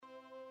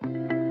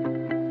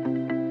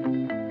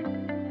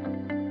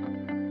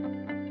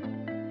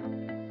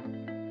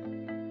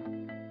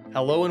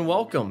Hello and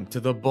welcome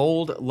to the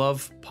Bold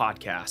Love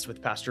Podcast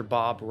with Pastor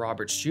Bob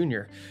Roberts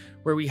Jr.,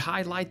 where we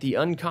highlight the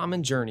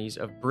uncommon journeys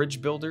of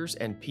bridge builders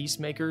and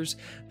peacemakers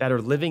that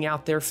are living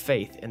out their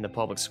faith in the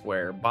public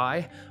square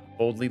by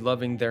boldly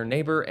loving their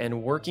neighbor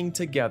and working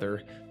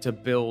together to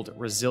build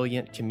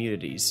resilient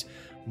communities.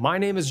 My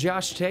name is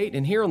Josh Tate,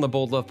 and here on the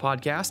Bold Love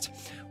Podcast,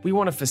 we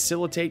want to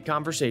facilitate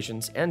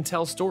conversations and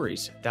tell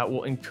stories that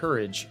will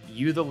encourage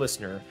you, the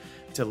listener,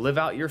 to live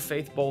out your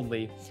faith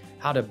boldly,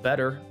 how to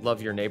better love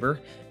your neighbor,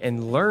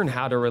 and learn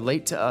how to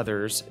relate to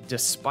others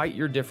despite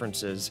your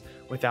differences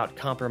without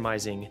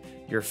compromising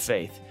your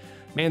faith.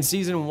 Man,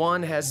 season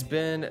 1 has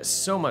been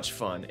so much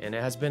fun, and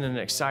it has been an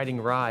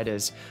exciting ride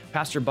as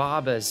Pastor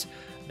Bob has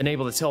been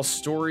able to tell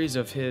stories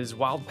of his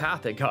wild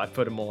path that God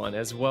put him on,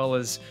 as well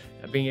as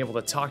being able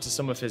to talk to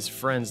some of his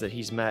friends that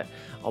he's met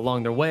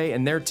along their way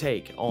and their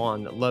take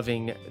on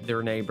loving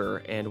their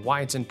neighbor and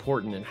why it's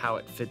important and how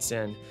it fits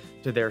in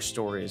to their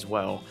story as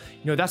well.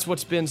 You know, that's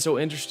what's been so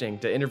interesting,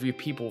 to interview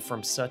people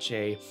from such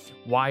a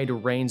wide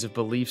range of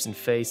beliefs and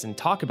faiths and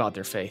talk about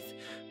their faith,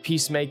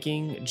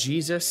 peacemaking,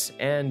 Jesus,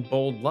 and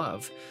bold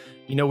love.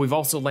 You know, we've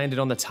also landed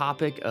on the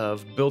topic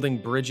of building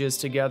bridges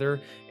together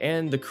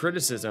and the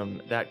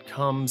criticism that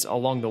comes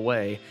along the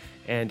way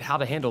and how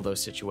to handle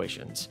those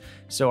situations.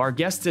 So our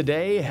guest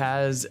today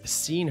has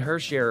seen her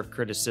share of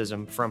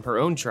criticism from her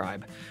own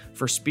tribe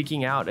for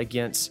speaking out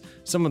against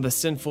some of the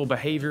sinful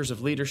behaviors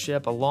of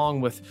leadership,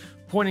 along with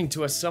pointing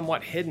to a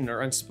somewhat hidden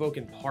or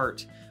unspoken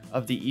part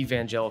of the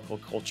evangelical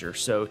culture.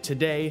 So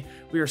today,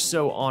 we are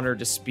so honored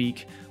to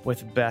speak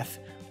with Beth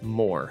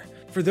Moore.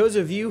 For those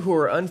of you who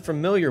are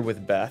unfamiliar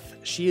with Beth,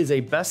 she is a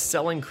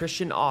best-selling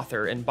Christian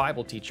author and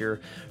Bible teacher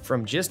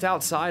from just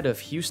outside of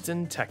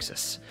Houston,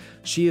 Texas.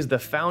 She is the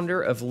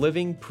founder of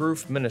Living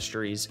Proof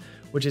Ministries,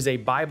 which is a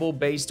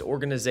Bible-based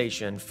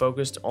organization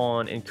focused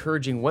on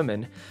encouraging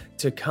women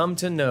to come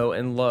to know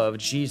and love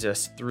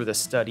Jesus through the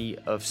study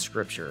of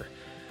Scripture.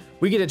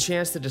 We get a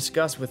chance to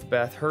discuss with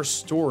Beth her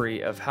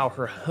story of how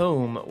her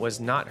home was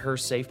not her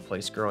safe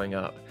place growing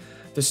up,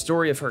 the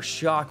story of her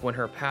shock when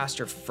her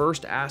pastor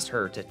first asked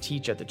her to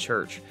teach at the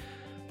church,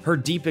 her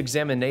deep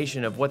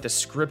examination of what the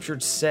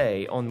scriptures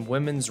say on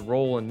women's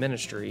role in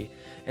ministry,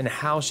 and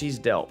how she's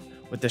dealt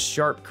with the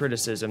sharp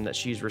criticism that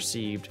she's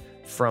received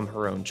from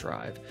her own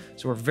tribe.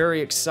 So we're very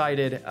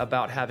excited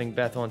about having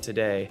Beth on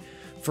today.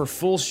 For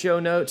full show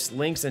notes,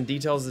 links, and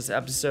details of this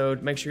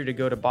episode, make sure to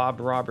go to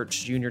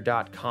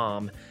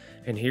bobrobertsjr.com.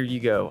 And here you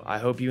go. I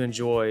hope you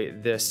enjoy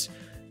this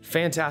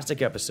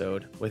fantastic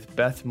episode with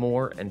Beth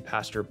Moore and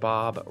Pastor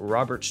Bob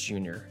Roberts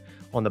Jr.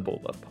 on the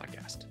Bold Love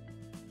Podcast.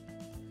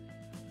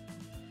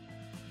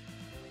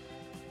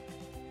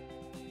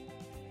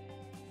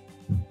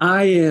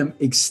 I am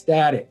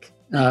ecstatic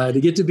to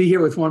get to be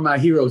here with one of my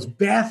heroes,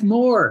 Beth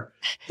Moore.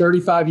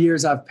 35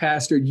 years I've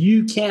pastored.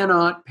 You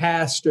cannot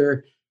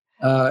pastor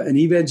an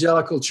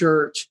evangelical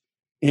church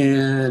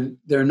and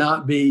there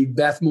not be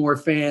Beth Moore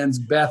fans,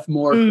 Beth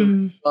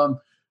Moore.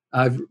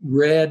 I've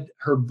read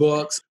her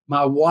books.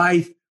 My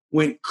wife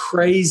went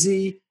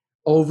crazy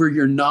over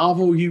your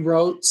novel you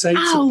wrote, Saints.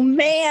 Oh,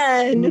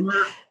 man.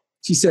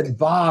 She said,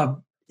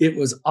 Bob, it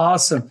was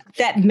awesome.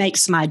 That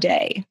makes my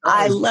day.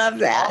 I love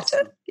that.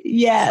 Awesome.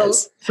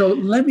 Yes. So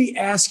let me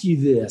ask you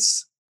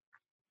this.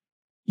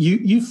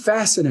 You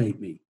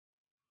fascinate me.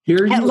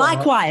 Here you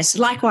likewise,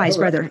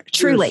 brother.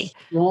 Truly.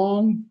 A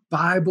strong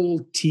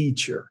Bible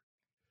teacher.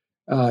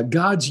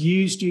 God's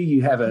used you.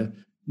 You have a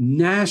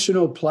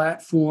national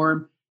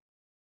platform.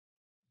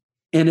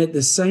 And at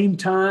the same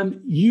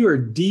time, you are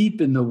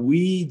deep in the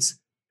weeds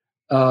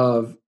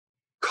of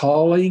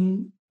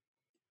calling,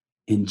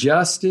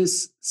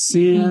 injustice,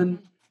 sin,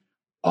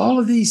 all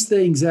of these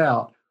things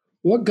out.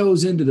 What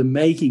goes into the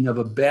making of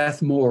a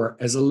Beth Moore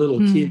as a little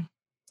kid?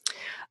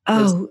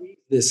 Has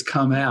this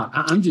come out?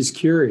 I'm just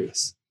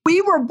curious. We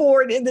were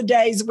born in the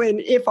days when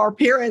if our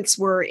parents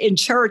were in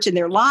church and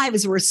their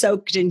lives were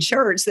soaked in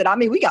church,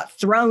 we got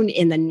thrown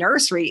in the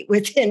nursery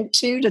within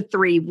 2 to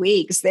 3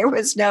 weeks. There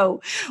was no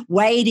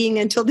waiting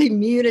until the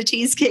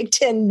immunities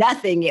kicked in,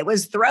 nothing. It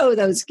was throw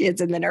those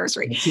kids in the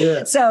nursery.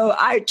 Yeah. So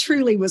I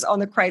truly was on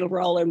the cradle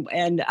roll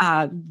and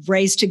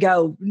raised to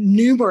go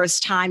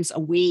numerous times a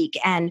week.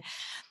 And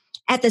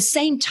at the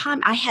same time,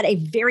 I had a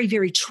very,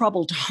 very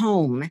troubled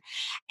home.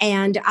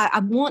 And I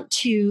want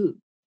to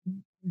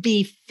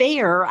be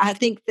fair. I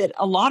think that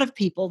a lot of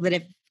people that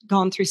have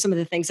gone through some of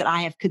the things that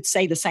I have could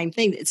say the same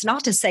thing. It's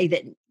not to say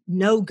that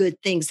no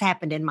good things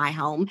happened in my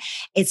home.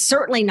 It's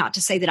certainly not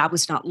to say that I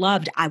was not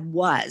loved. I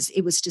was.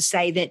 It was to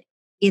say that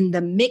in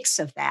the mix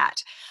of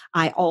that,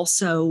 I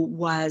also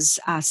was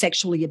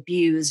sexually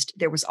abused.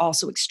 There was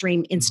also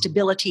extreme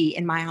instability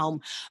in my home.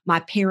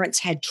 My parents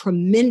had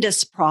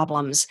tremendous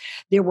problems.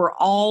 There were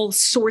all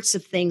sorts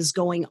of things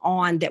going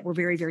on that were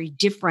very, very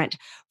different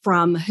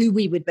from who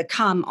we would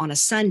become on a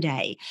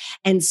Sunday.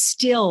 And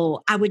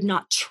still, I would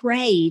not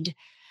trade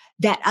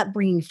that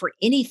upbringing for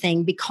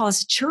anything,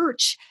 because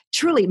church,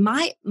 truly,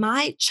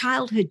 my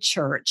childhood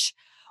church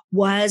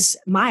was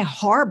my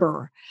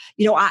harbor.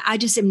 I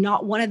just am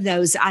not one of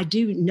those. I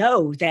do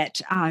know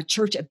that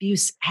church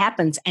abuse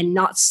happens and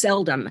not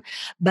seldom,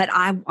 but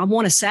I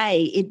want to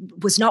say it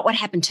was not what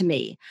happened to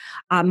me.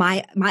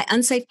 My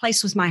unsafe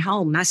place was my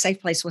home. My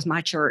safe place was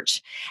my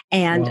church.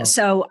 And Wow.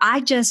 so I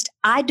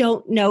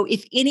don't know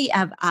if any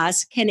of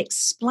us can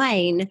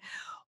explain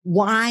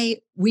why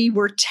we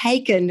were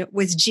taken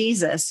with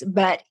Jesus,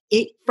 but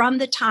from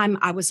the time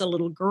I was a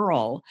little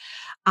girl,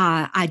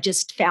 I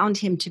just found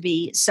him to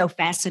be so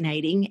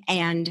fascinating.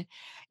 And,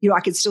 I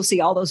could still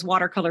see all those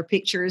watercolor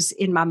pictures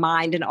in my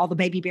mind and all the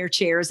baby bear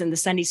chairs in the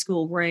Sunday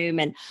school room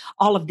and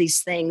all of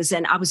these things.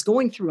 And I was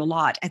going through a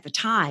lot at the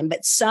time,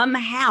 but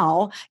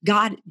somehow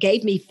God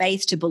gave me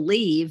faith to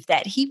believe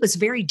that he was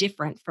very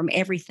different from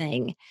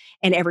everything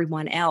and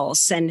everyone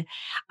else. And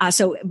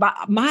so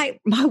my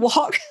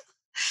walk,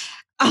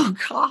 oh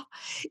God,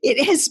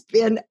 it has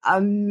been a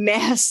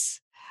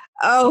mess.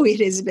 Oh, it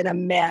has been a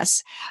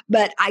mess.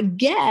 But I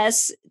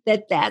guess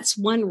that's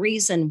one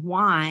reason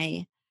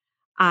why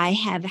I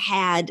have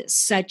had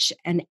such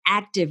an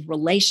active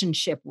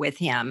relationship with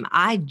him.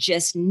 I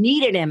just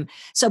needed him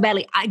so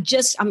badly. I'm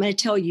going to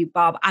tell you,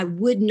 Bob, I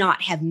would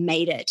not have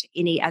made it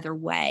any other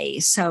way.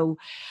 So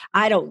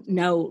I don't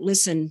know,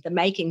 listen, the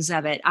makings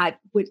of it.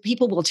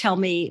 People will tell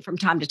me from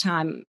time to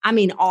time,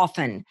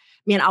 often,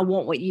 man, I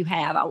want what you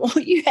have. I want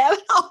what you have.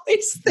 And I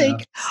always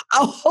think,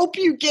 I hope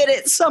you get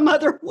it some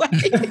other way.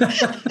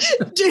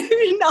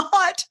 Do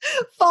not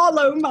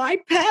follow my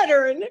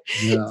pattern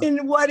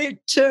in what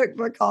it took,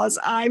 because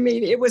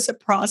it was a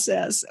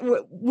process.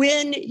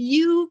 When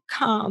you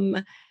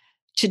come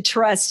to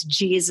trust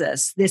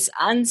Jesus, this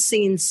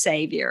unseen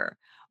Savior,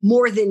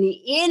 more than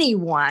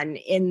anyone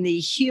in the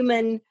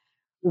human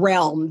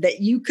realm that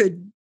you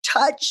could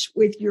touch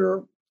with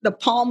the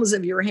palms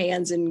of your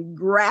hands and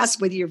grasp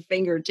with your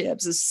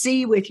fingertips, and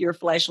see with your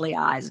fleshly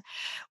eyes.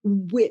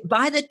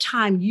 By the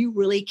time you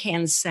really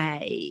can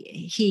say,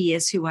 he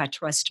is who I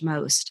trust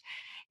most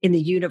in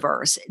the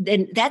universe,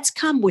 then that's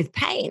come with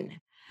pain,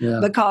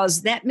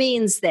 because that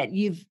means that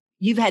you've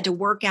had to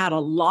work out a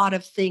lot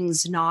of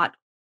things not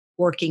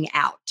working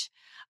out,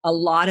 a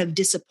lot of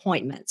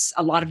disappointments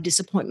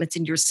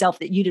in yourself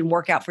that you didn't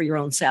work out for your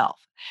own self,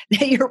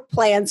 that your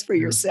plans for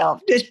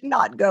yourself did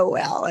not go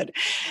well. And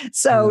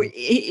so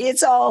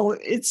if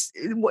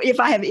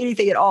I have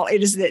anything at all,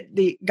 it is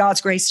that God's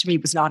grace to me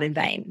was not in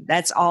vain.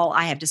 That's all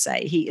I have to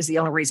say. He is the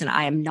only reason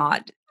I am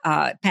not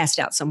passed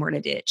out somewhere in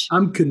a ditch.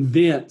 I'm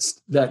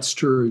convinced that's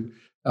true.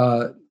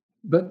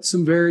 But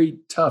some very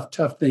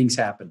tough things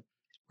happened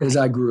as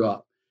I grew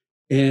up.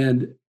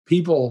 And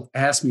people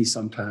ask me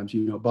sometimes,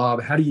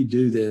 Bob, how do you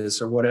do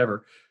this or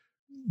whatever?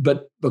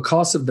 But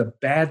because of the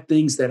bad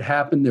things that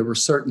happened, there were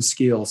certain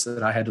skills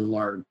that I had to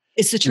learn.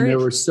 It's the truth. And there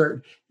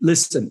were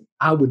listen,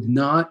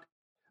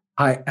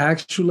 I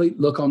actually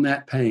look on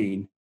that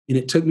pain, and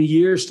it took me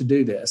years to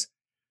do this,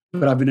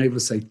 but I've been able to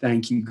say,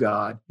 thank you,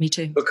 God. Me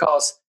too.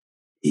 Because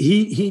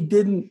he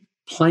didn't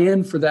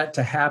plan for that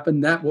to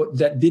happen.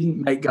 That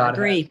didn't make God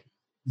happy.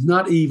 It's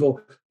not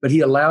evil, but he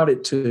allowed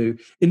it to.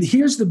 And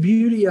here's the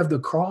beauty of the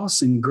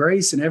cross and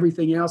grace and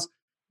everything else.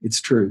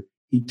 It's true.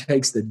 He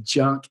takes the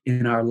junk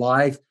in our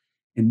life,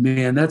 and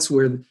man, that's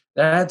where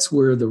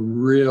the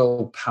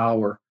real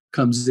power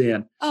comes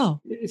in. Oh,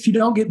 if you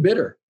don't get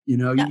bitter, you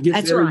get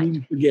bitter and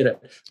you forget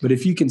it. But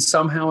if you can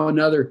somehow or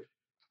another,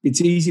 it's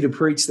easy to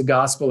preach the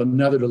gospel and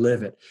another to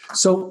live it.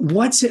 So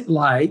what's it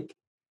like?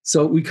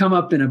 So we come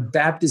up in a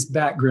Baptist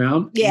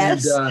background.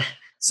 Yes. And,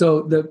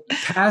 so the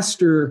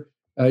pastor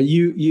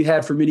you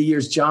had for many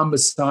years, John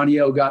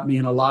Bassanio, got me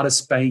in a lot of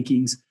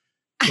spankings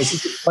because he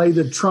could play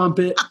the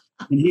trumpet,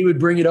 and he would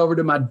bring it over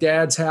to my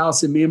dad's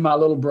house, and me and my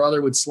little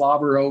brother would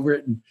slobber over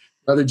it, and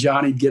Brother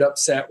Johnny'd get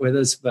upset with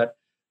us. But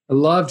I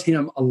loved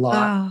him a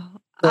lot.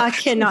 Oh, I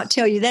cannot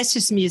tell you. That's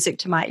just music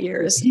to my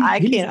ears.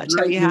 I cannot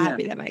tell you how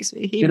happy that makes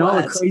me.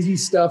 All the crazy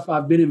stuff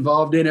I've been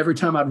involved in, every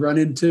time I'd run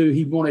into,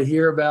 he'd want to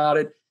hear about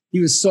it. He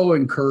was so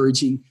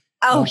encouraging.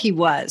 Oh, he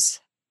was.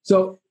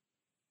 So,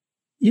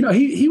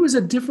 he was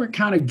a different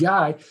kind of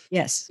guy.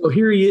 Yes. So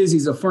here he is.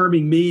 He's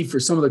affirming me for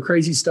some of the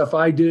crazy stuff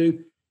I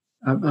do.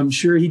 I'm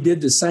sure he did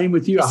the same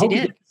with you. Yes, I hope he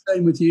did the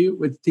same with you,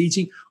 with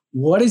teaching.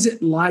 What is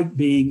it like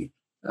being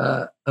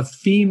a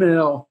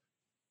female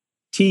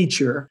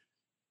teacher?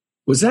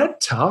 Was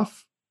that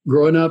tough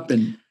growing up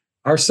in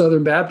our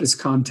Southern Baptist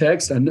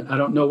context? And I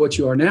don't know what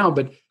you are now,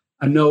 but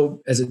I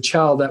know as a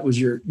child that was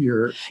your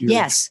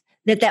yes.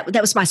 That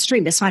was my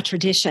stream. That's my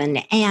tradition.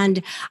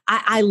 And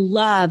I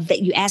love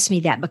that you asked me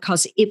that,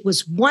 because it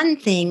was one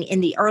thing in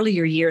the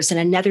earlier years and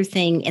another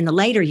thing in the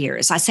later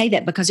years. I say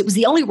that because it was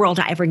the only world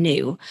I ever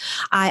knew.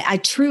 I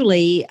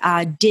truly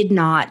did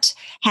not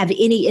have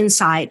any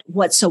insight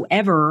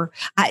whatsoever.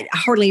 I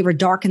hardly ever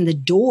darkened the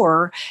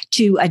door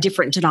to a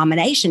different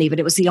denomination, even.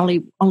 It was the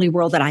only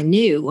world that I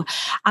knew.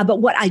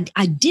 But what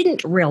I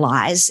didn't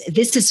realize,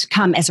 this has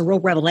come as a real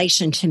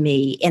revelation to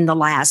me in the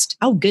last,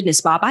 oh goodness,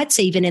 Bob, I'd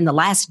say even in the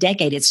last decade.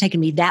 It's taken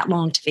me that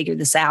long to figure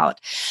this out,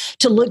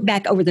 to look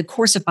back over the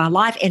course of my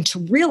life and to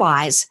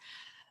realize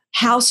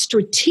how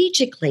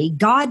strategically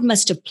God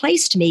must have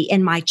placed me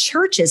in my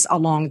churches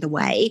along the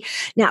way.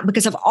 Now,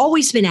 because I've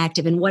always been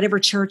active in whatever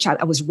church.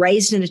 I was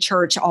raised in a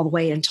church all the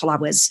way until I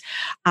was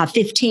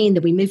 15.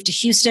 Then we moved to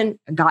Houston,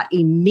 got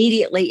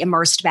immediately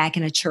immersed back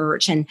in a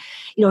church, and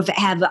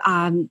have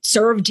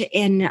served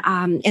in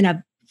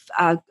a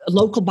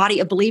local body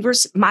of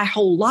believers my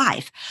whole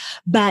life.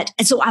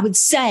 And so I would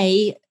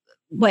say,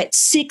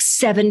 6,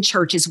 7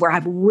 churches where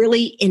I've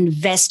really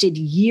invested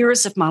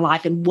years of my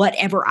life in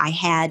whatever I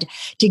had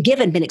to give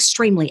and been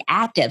extremely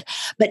active.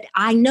 But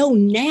I know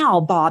now,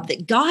 Bob,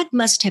 that God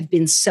must have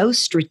been so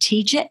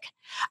strategic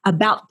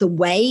about the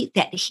way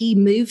that he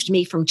moved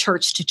me from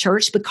church to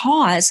church,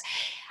 because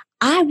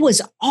I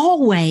was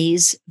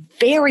always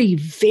very,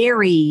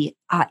 very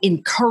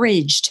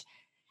encouraged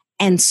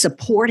and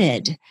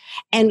supported,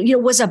 and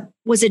was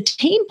a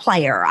team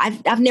player.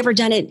 I've never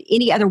done it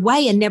any other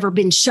way and never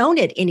been shown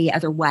it any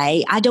other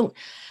way. I don't,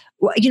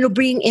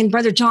 being in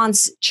Brother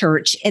John's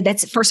church,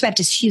 that's First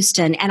Baptist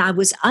Houston, and I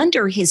was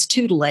under his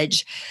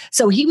tutelage.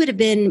 So he would have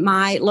been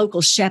my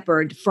local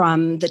shepherd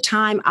from the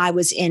time I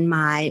was in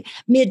my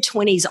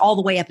mid-20s all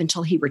the way up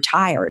until he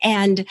retired.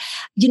 And,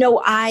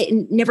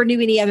 I never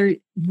knew any other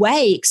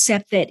way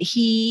except that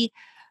he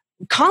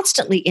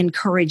constantly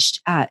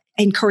encouraged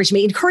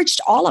me, encouraged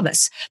all of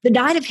us. The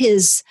night of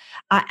his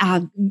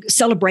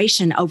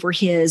celebration over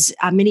his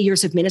many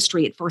years of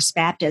ministry at First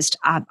Baptist,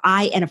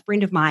 I and a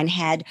friend of mine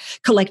had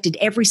collected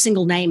every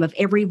single name of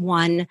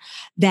everyone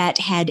that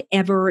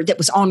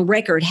was on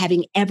record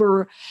having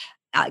ever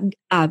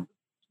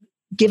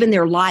given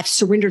their life,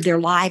 surrendered their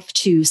life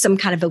to some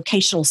kind of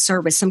vocational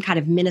service, some kind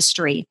of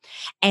ministry.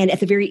 And at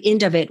the very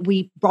end of it,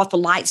 we brought the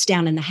lights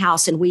down in the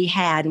house, and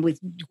with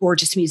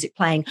gorgeous music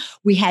playing,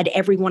 we had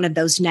every one of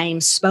those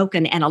names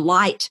spoken, and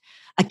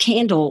a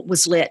candle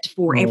was lit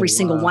for every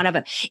single one of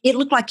them. It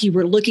looked like you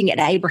were looking at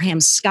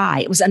Abraham's sky.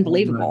 It was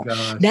unbelievable.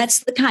 That's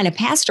the kind of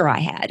pastor I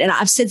had. And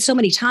I've said so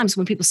many times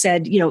when people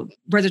said,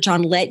 Brother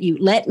John, let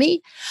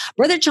me.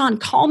 Brother John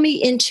called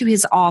me into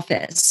his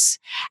office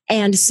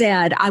and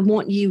said, I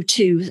want you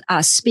to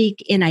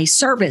speak in a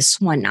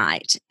service one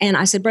night. And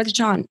I said, Brother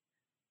John,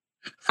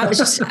 I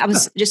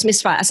was just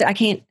mystified. I said, I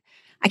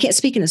can't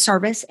speak in the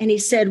service. And he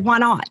said, why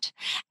not?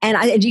 And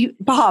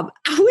Bob,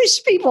 I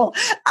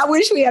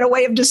wish we had a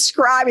way of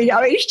describing.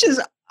 He's just,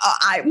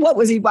 what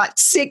was he,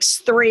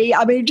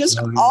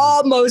 6'3"?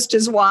 Almost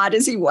as wide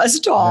as he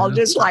was tall,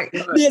 just like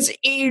this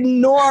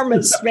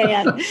enormous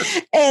man.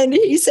 And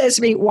he says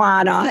to me,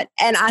 why not?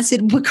 And I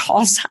said,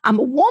 because I'm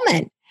a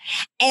woman.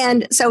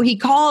 And so he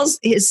calls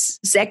his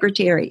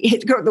secretary,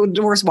 the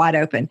door's wide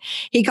open.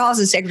 He calls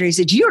his secretary, he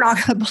said, you're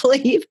not going to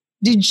believe,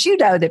 did you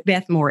know that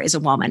Beth Moore is a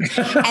woman?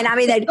 And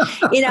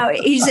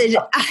he said,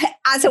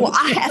 I said, well,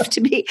 I have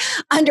to be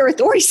under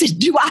authority. He said,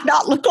 do I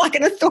not look like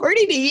an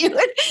authority to you?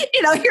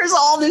 And, here's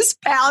all this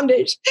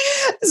poundage.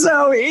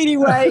 So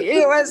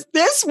anyway,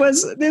 this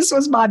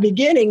was my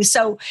beginning.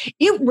 So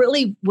it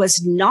really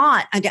was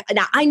not,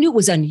 now I knew it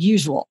was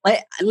unusual.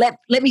 Let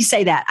me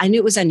say that. I knew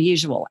it was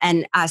unusual.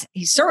 And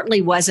he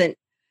certainly wasn't,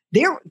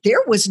 there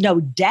was no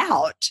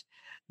doubt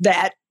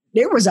that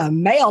there was a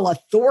male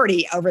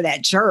authority over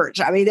that church.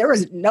 There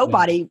was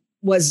nobody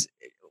was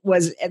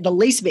the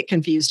least bit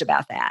confused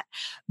about that.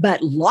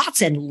 But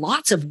lots and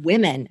lots of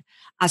women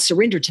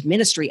surrendered to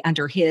ministry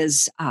under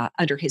his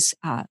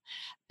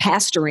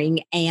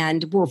pastoring,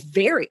 and were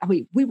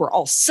we were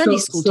all Sunday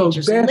school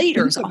teachers, Beth,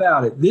 leaders, think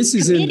about it. This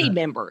is committee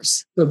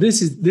members. So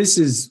this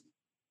is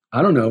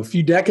I don't know, a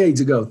few decades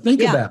ago.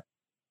 Think about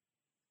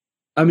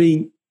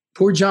it.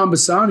 Poor John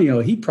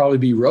Bassanio, he'd probably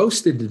be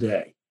roasted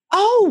today.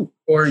 Oh.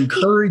 Or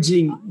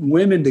encouraging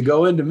women to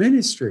go into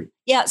ministry.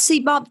 Yeah. See,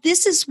 Bob,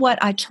 this is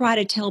what I try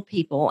to tell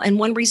people. And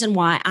one reason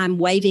why I'm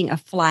waving a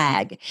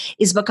flag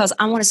is because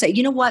I want to say,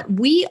 you know what?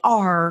 We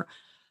are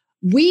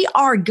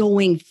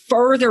going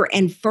further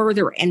and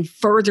further and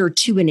further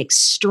to an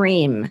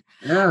extreme.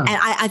 Yeah. And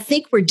I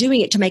think we're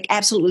doing it to make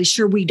absolutely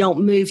sure we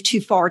don't move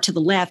too far to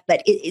the left,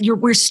 but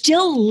we're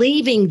still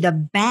leaving the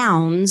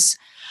bounds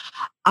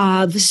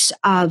of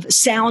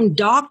sound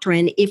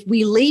doctrine. If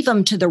we leave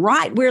them to the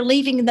right, we're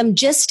leaving them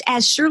just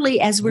as surely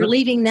as we're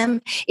leaving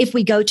them if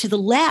we go to the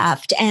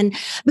left. And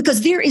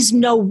because there is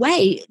no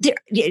way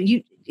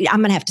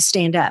I'm going to have to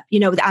stand up.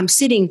 I'm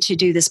sitting to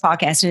do this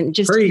podcast, and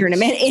just here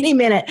in any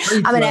minute,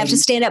 I'm going to have to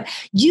stand up.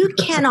 You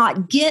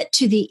cannot get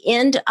to the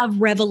end of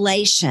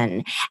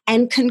Revelation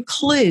and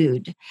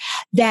conclude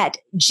that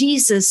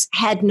Jesus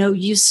had no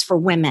use for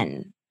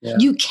women. Yeah.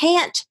 You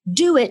can't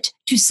do it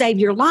to save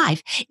your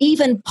life.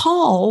 Even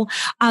Paul,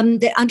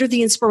 under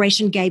the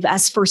inspiration, gave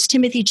us 1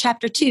 Timothy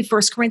chapter 2,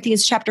 1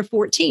 Corinthians chapter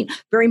 14,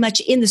 very much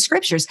in the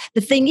scriptures.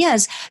 The thing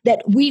is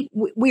that we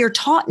are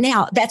taught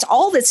now, that's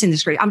all that's in the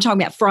scripture. I'm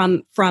talking about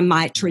from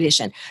my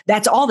tradition.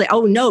 That's all that,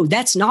 oh no,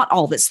 that's not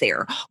all that's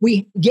there.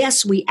 We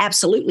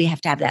absolutely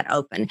have to have that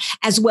open,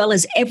 as well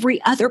as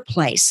every other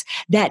place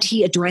that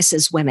he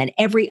addresses women,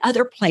 every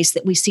other place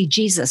that we see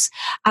Jesus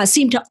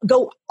seem to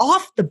go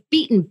off the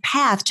beaten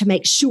path path to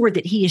make sure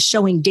that he is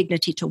showing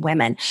dignity to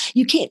women.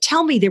 You can't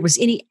tell me there was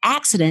any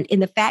accident in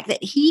the fact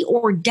that he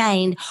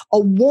ordained a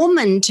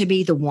woman to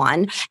be the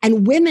one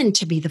and women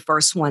to be the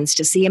first ones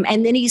to see him.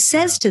 And then he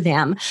says to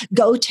them,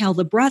 go tell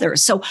the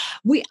brothers. So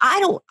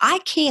I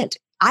can't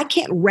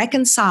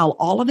reconcile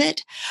all of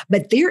it,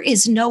 but there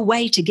is no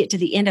way to get to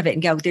the end of it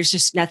and go, there's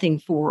just nothing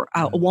for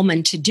a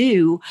woman to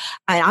do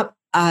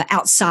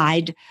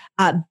outside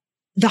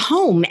the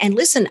home. And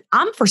listen,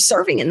 I'm for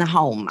serving in the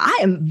home. I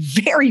am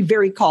very,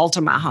 very called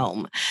to my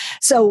home.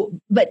 So,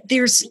 but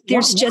you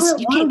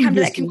can't come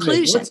to that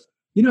conclusion.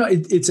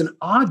 It's an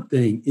odd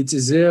thing. It's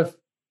as if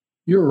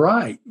you're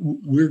right.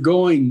 We're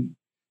going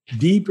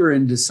deeper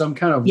into some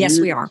kind of yes,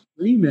 we are.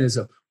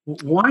 Extremism.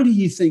 Why do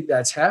you think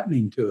that's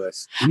happening to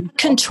us?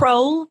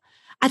 Control.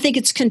 I think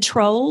it's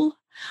control.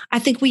 I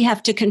think we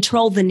have to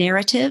control the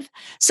narrative.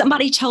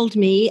 Somebody told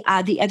me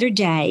the other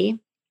day,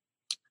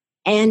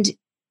 and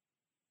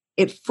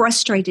it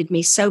frustrated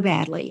me so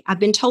badly. I've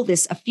been told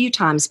this a few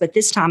times, but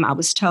this time I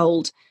was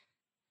told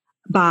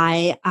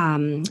by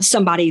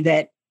somebody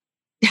that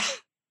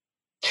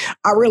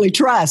I really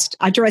trust.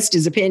 I trust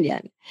his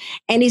opinion.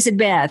 And he said,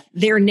 Beth,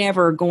 they're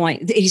never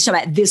going, he's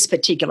talking about this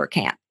particular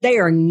camp. They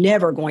are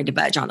never going to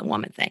budge on the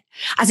woman thing.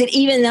 I said,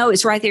 even though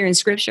it's right there in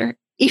scripture,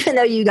 even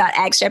though you got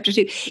Acts chapter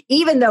 2,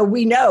 even though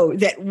we know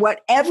that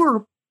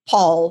whatever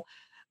Paul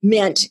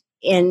meant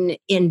in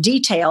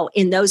detail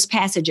in those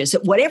passages,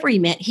 that whatever he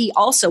meant, he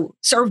also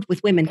served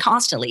with women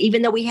constantly,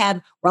 even though we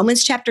have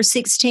Romans chapter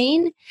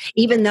 16,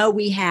 even though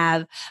we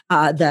have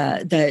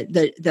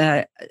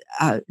the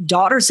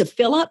daughters of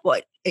Philip,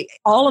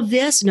 all of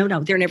this, no,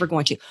 they're never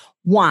going to.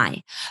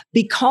 Why?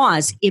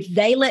 Because if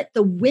they let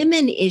the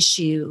women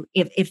issue,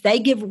 if they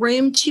give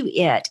room to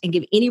it and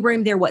give any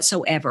room there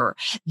whatsoever,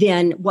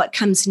 then what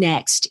comes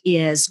next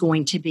is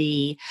going to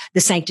be the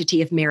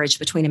sanctity of marriage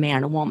between a man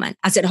and a woman.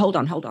 I said, hold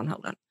on.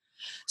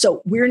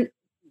 So we're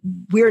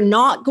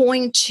not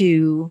going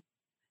to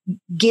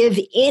give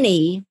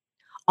any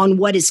on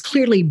what is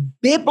clearly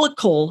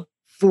biblical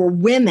for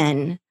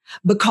women,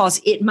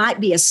 because it might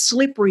be a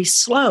slippery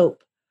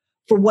slope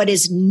for what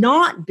is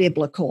not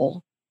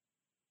biblical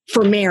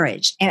for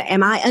marriage.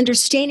 Am I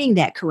understanding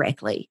that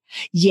correctly?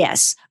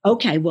 Yes.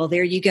 Okay. Well,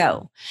 there you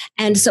go.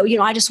 And so,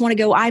 I just want to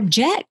go, I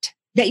object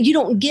that you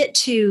don't get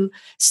to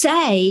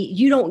say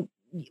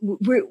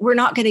we're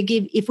not going to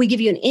give, if we give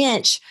you an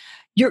inch,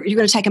 you're going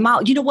to take a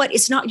mile. You know what?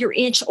 It's not your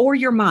inch or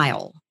your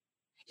mile.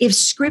 If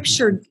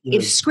scripture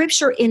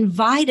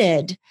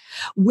invited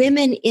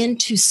women in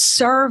to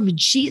serve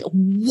Jesus,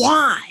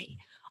 why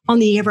on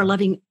the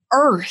ever-loving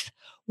earth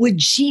would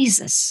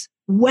Jesus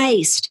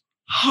waste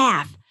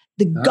half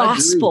the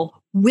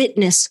gospel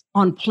witness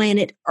on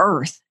planet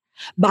Earth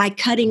by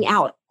cutting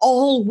out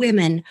all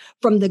women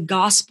from the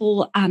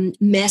gospel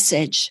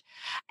message?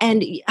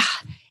 And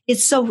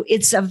it's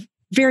a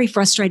very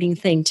frustrating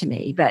thing to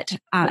me, but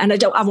I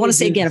want to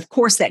say again, of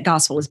course, that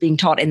gospel is being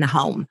taught in the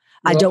home.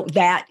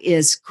 That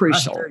is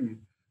crucial.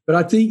 But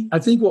I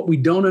think what we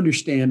don't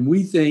understand,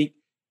 we think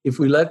if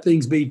we let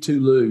things be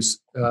too loose,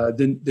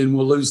 then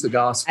we'll lose the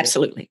gospel.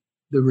 Absolutely.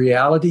 The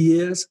reality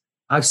is,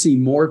 I've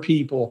seen more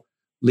people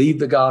leave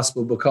the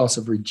gospel because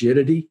of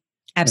rigidity,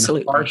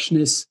 absolutely, and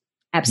harshness,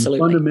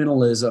 absolutely, and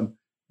fundamentalism,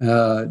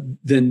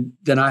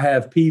 than I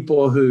have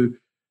people who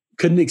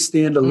couldn't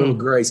extend a little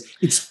grace.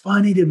 It's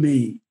funny to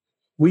me.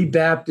 We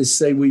Baptists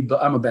say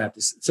I'm a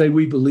Baptist, say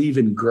we believe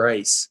in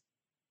grace,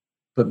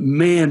 but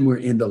man, we're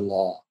into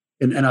law.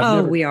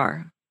 And we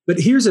are. But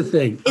here's the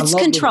thing. It's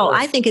control.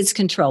 I think it's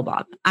control,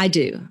 Bob. I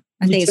do.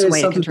 I think it's a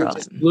way to control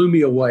it. Blew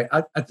me away.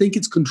 I think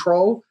it's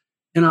control.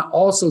 And I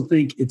also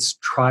think it's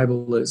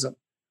tribalism.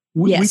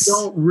 We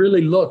don't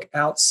really look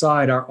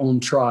outside our own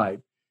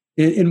tribe.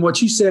 And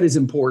what you said is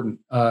important.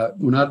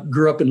 When I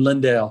grew up in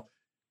Lindale,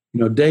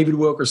 David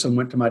Wilkerson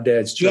went to my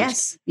dad's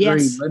church.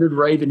 Yes. Leonard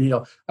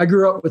Ravenhill. I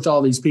grew up with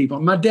all these people.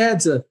 My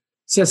dad's a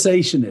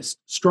cessationist,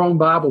 strong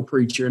Bible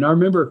preacher. And I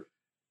remember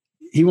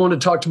he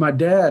wanted to talk to my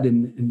dad.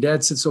 And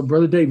Dad said, so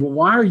Brother Dave, well,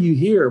 why are you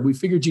here? We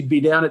figured you'd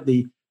be down at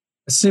the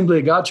Assembly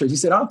of God Church. He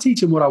said, I'll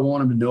teach him what I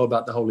want him to know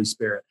about the Holy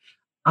Spirit.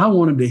 I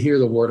want him to hear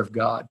the word of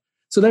God.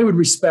 So they would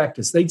respect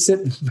us. They'd sit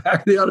in the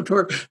back of the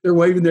auditorium. They're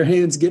waving their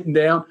hands, getting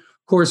down.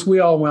 Of course, we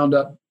all wound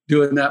up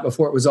doing that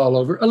before it was all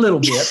over, a little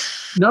bit,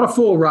 not a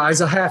full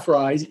rise, a half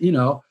rise,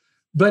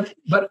 but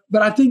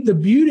I think the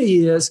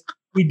beauty is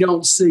we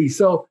don't see.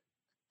 So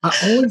I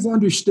always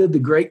understood the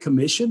Great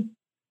Commission,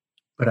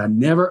 but I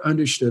never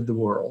understood the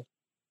world.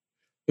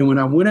 And when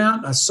I went out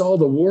and I saw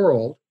the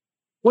world,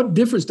 what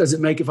difference does it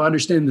make if I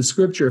understand the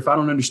scripture, if I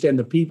don't understand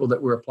the people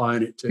that we're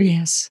applying it to?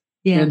 Yes.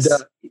 And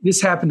this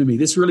happened to me.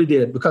 This really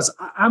did, because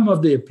I'm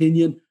of the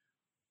opinion,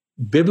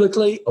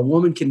 biblically, a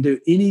woman can do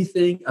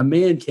anything a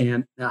man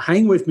can. Now,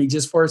 hang with me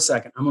just for a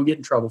second. I'm going to get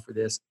in trouble for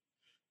this,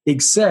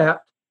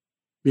 except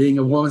being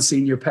a woman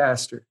senior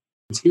pastor.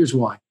 Here's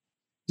why.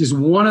 Just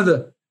one of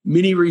the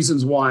many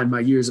reasons why in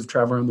my years of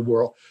traveling around the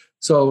world.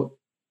 So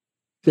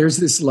there's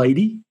this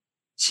lady.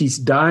 She's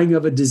dying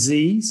of a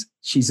disease.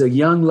 She's a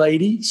young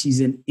lady. She's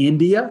in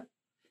India.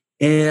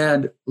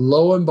 And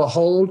lo and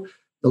behold,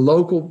 The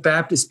local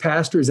Baptist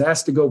pastor is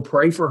asked to go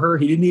pray for her.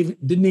 He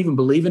didn't even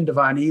believe in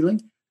divine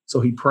healing. So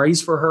he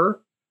prays for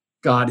her.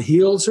 God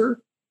heals her,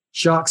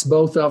 shocks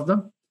both of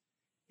them.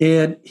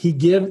 And he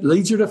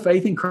leads her to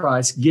faith in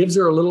Christ, gives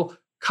her a little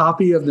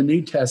copy of the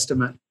New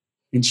Testament,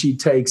 and she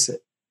takes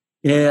it.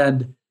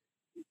 And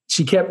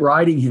she kept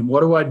writing him,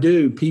 what do I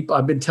do?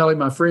 I've been telling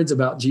my friends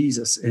about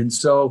Jesus. And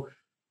so,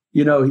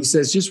 he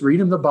says, just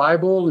read them the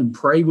Bible and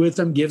pray with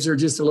them, gives her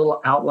just a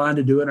little outline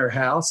to do in her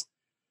house.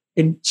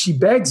 And she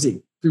begs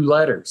him through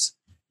letters.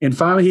 And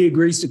finally, he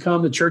agrees to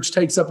come. The church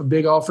takes up a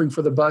big offering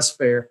for the bus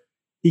fare.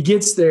 He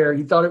gets there.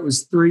 He thought it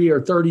was 3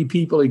 or 30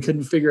 people. He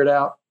couldn't figure it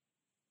out.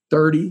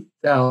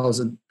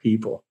 30,000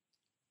 people.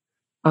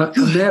 I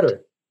met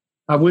her.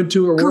 I went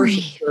to her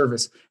worship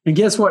service. And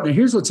guess what? Now,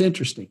 here's what's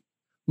interesting.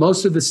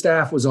 Most of the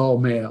staff was all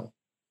male.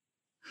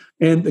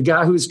 And the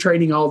guy who was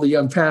training all the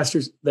young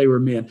pastors, they were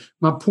men.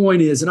 My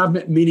point is, and I've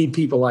met many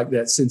people like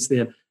that since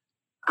then,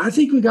 I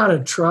think we got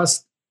to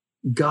trust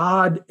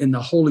God and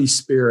the Holy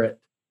Spirit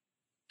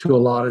to a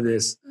lot of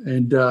this.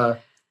 And I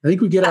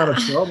think we get out of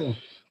trouble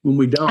when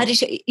we don't.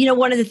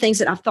 One of the things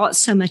that I've thought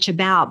so much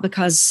about,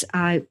 because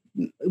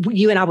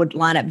you and I would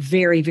line up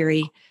very,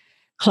 very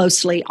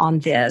closely on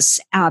this,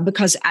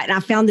 because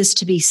I found this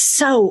to be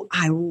so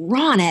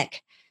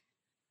ironic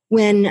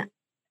when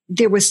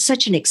there was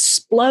such an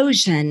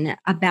explosion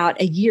about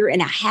a year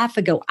and a half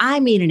ago. I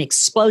mean, an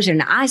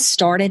explosion. I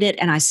started it,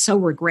 and I so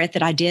regret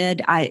that I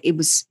did. It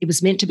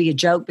was meant to be a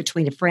joke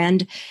between a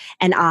friend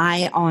and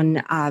I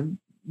on,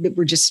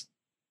 we're just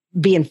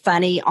being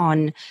funny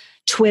on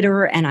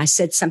Twitter. And I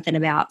said something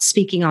about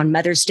speaking on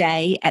Mother's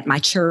Day at my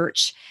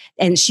church,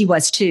 and she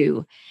was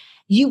too.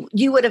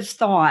 You would have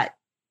thought,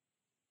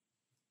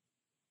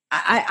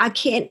 I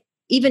can't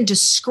even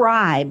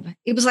describe,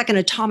 it was like an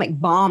atomic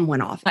bomb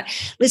went off.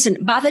 Listen,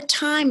 by the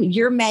time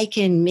you're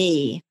making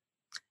me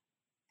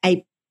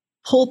a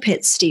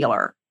pulpit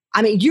stealer,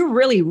 I mean, you're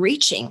really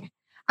reaching.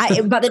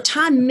 By the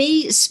time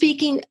me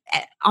speaking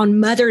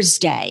on Mother's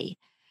Day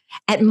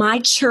at my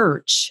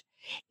church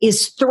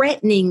is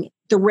threatening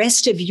the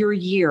rest of your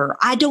year,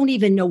 I don't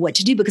even know what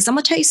to do, because I'm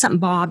going to tell you something,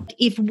 Bob.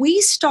 If we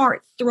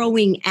start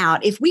throwing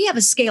out, if we have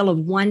a scale of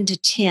 1 to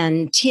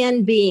 10,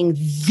 10 being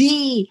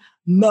the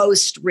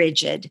most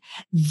rigid,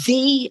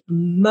 the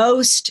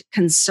most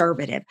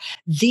conservative,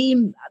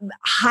 the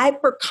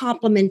hyper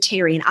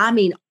complementarian, I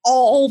mean,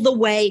 all the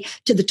way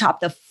to the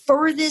top, the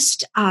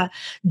furthest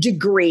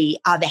degree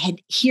of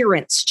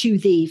adherence to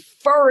the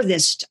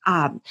furthest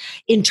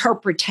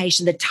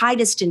interpretation, the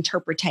tightest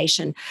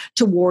interpretation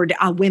toward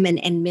women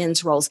and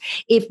men's roles.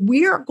 If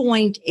you're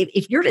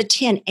at a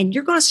 10 and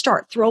you're going to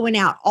start throwing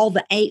out all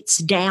the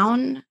 8s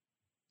down,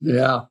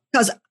 yeah,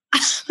 because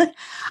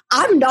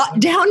I'm not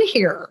down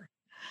here.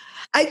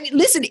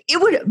 Listen,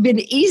 it would have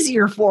been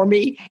easier for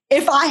me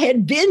if I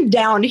had been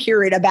down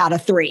here at about a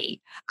 3.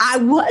 I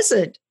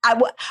wasn't. I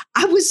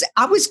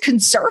was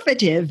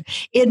conservative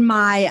in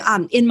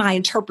my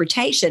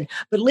interpretation.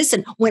 But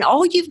listen, when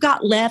all you've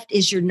got left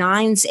is your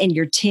 9s and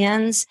your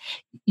 10s,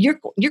 you're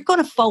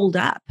going to fold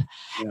up.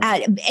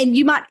 Yeah. And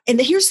you might. And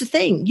here's the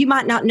thing: you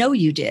might not know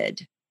you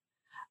did,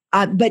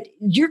 but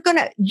you're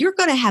gonna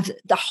have,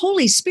 the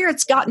Holy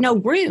Spirit's got no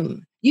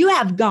room. You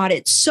have got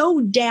it so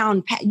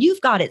down.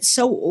 You've got it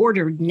so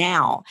ordered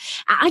now.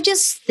 I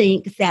just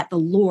think that the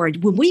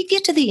Lord, when we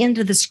get to the end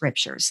of the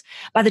scriptures,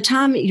 by the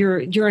time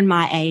you're in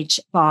my age,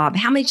 Bob,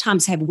 how many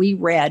times have we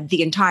read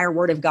the entire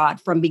Word of God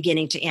from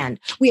beginning to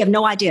end? We have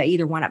no idea,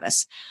 either one of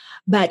us.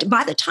 But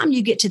by the time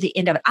you get to the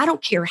end of it, I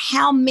don't care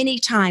how many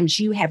times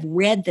you have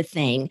read the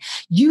thing,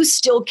 you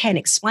still can't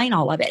explain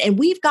all of it. And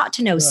we've got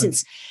to know,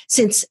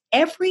 since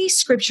every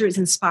scripture is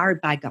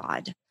inspired by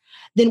God,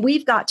 then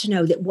we've got to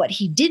know that what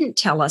he didn't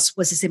tell us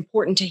was as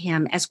important to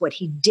him as what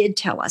he did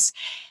tell us.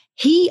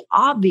 He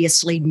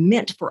obviously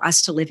meant for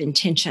us to live in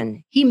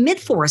tension. He meant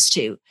for us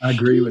to. I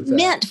agree with that.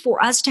 He meant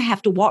for us to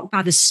have to walk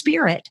by the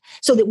Spirit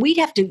so that we'd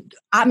have to,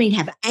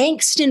 have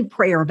angst in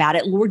prayer about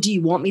it. Lord, do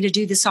you want me to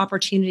do this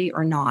opportunity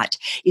or not?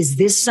 Is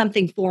this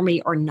something for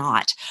me or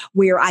not?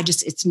 Where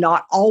it's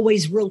not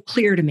always real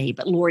clear to me,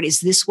 but Lord,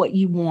 is this what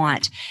you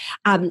want?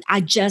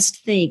 I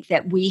just think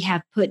that we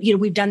have put,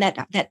 we've done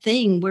that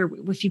thing where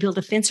if you build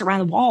a fence around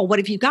the wall, what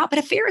have you got but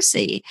a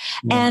Pharisee?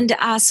 Yeah.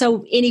 And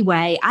so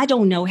anyway, I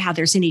don't know how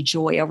there's any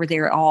joy over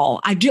there at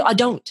all. I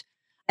don't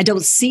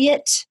see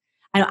it.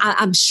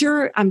 I'm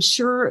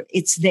sure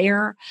it's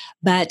there,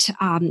 but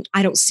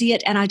I don't see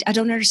it, and I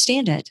don't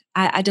understand it.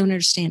 I don't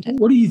understand it.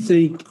 What do you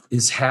think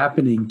is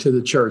happening to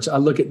the church? I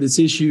look at this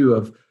issue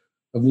of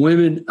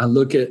women. I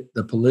look at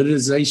the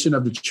politicization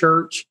of the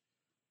church.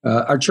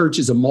 Our church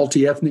is a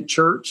multi-ethnic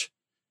church,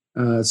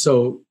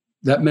 so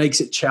that makes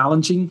it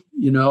challenging,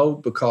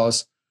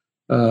 because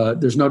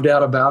there's no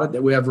doubt about it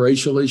that we have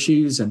racial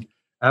issues, and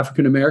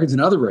African Americans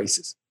and other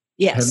races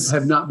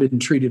have not been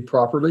treated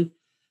properly.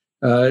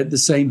 At the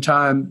same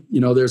time,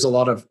 there's a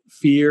lot of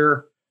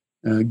fear,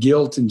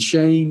 guilt, and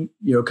shame.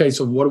 Okay,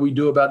 so what do we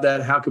do about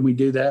that? How can we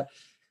do that?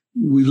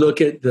 We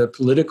look at the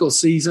political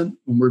season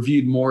when we're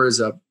viewed more as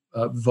a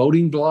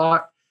voting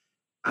bloc.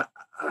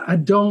 I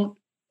don't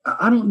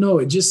I don't know.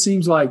 It just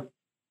seems like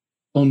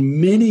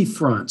on many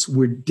fronts,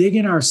 we're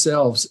digging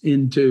ourselves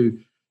into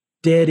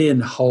dead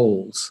end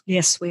holes.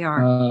 Yes, we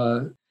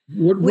are.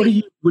 What do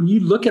you, when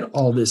you look at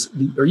all this,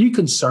 are you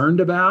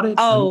concerned about it?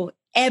 Oh,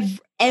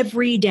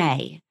 every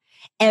day.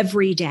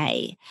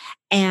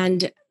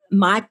 And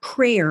my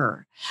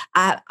prayer,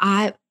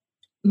 my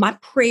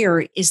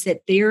prayer is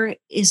that there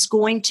is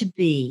going to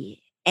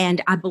be,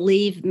 and I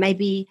believe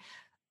maybe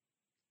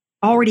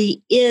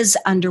already is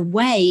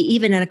underway,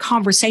 even in a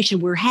conversation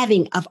we're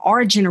having of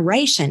our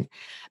generation,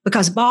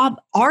 because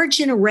Bob, our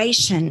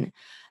generation,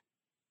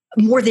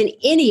 more than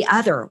any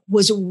other,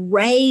 was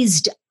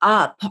raised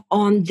up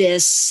on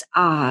this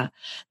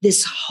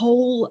this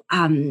whole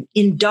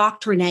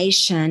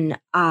indoctrination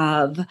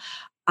of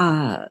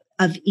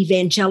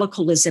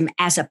evangelicalism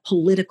as a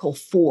political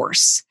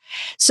force.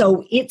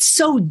 So it's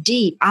so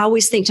deep. I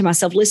always think to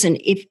myself, listen,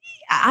 if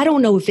I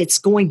don't know if it's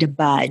going to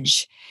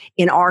budge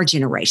in our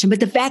generation,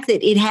 but the fact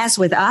that it has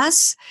with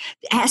us,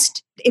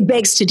 it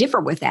begs to differ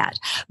with that.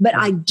 But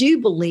I do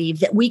believe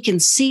that we can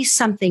see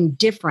something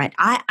different.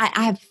 I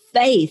have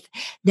faith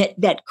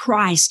that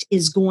Christ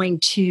is going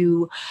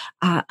to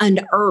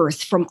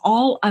unearth from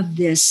all of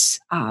this,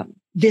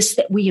 this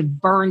that we have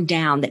burned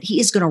down, that he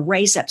is going to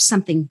raise up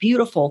something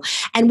beautiful.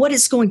 And what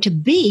it's going to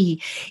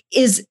be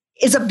is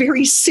a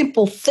very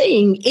simple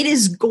thing. It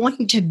is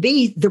going to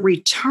be the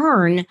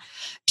return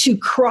to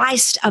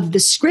Christ of the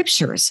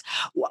scriptures.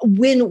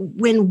 When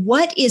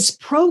what is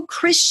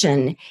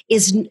pro-Christian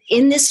is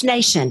in this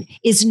nation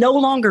is no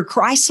longer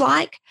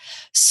Christ-like,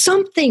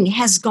 something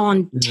has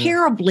gone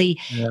terribly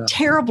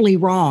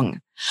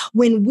wrong.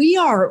 When we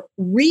are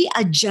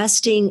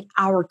readjusting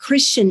our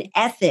Christian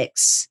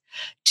ethics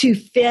to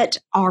fit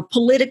our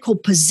political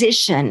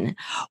position,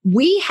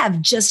 we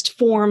have just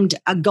formed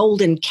a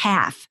golden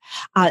calf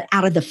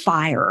out of the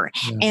fire.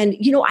 Yeah. And,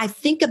 I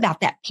think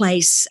about that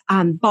place,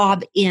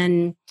 Bob,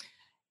 in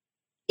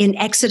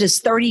Exodus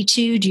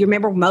 32. Do you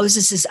remember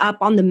Moses is up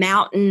on the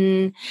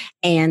mountain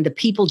and the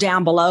people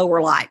down below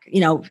were like, we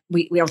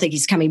don't think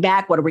he's coming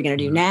back. What are we going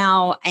to do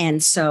now?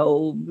 And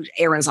so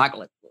Aaron's like,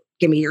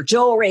 give me your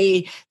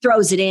jewelry,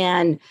 throws it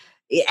in.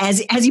 As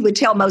he would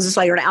tell Moses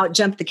later, to out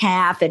jump the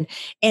calf,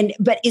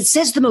 but it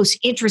says the most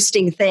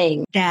interesting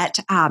thing that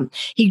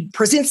he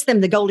presents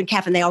them the golden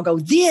calf, and they all go,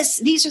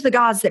 "These are the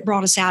gods that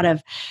brought us out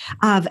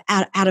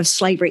of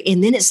slavery."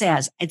 And then it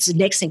says, it's the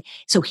next thing.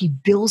 So he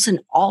builds an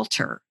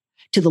altar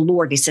to the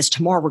Lord. He says,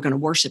 "Tomorrow we're going to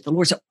worship the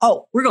Lord." So,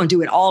 we're going to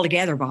do it all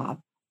together,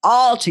 Bob.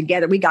 All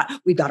together. We've got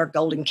our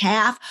golden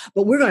calf,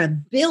 but we're going to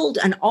build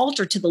an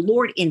altar to the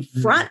Lord in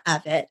front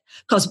of it,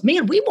 because,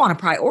 man, we want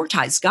to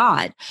prioritize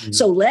God.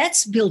 So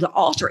let's build an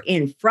altar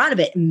in front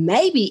of it.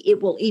 Maybe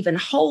it will even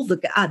hold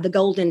the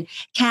golden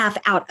calf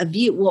out of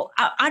view. Well,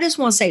 I just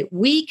want to say,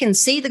 we can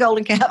see the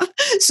golden calf.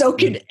 So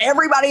can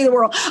everybody in the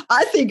world.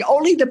 I think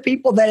only the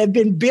people that have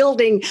been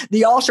building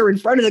the altar in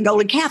front of the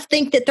golden calf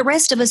think that the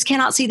rest of us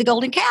cannot see the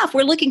golden calf.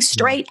 We're looking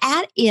straight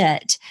at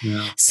it.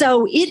 Yeah.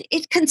 So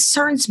it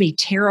concerns me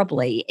terribly.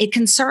 It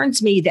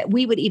concerns me that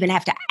we would even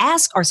have to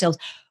ask ourselves,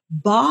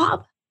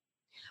 Bob,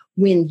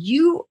 when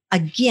you,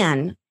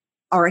 again,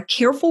 are a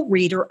careful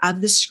reader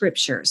of the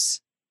scriptures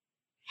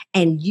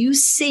and you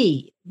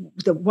see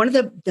one of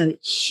the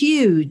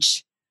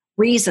huge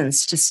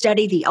reasons to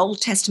study the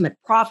Old Testament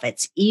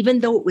prophets,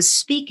 even though it was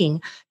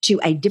speaking to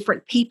a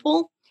different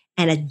people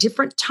and a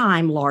different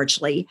time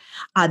largely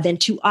than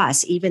to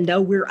us, even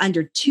though we're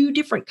under two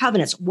different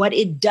covenants, what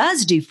it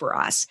does do for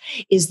us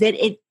is that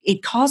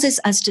it causes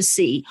us to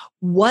see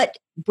what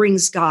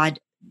brings God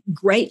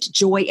great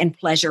joy and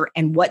pleasure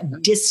and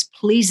what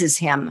displeases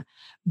him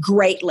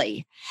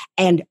greatly.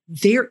 And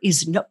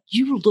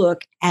you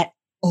look at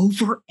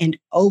over and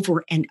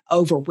over and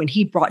over when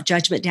he brought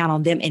judgment down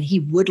on them and he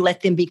would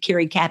let them be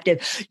carried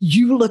captive.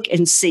 You look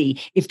and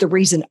see if the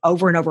reason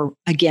over and over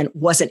again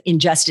wasn't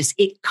injustice.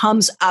 It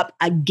comes up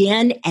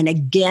again and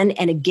again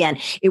and again.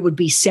 It would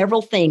be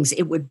several things.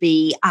 It would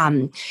be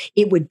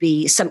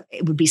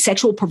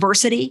sexual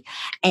perversity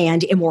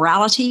and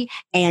immorality,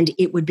 and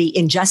it would be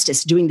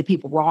injustice, doing the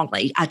people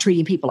wrongly,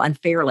 treating people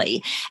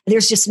unfairly.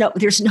 There's no,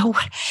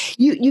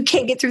 you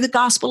can't get through the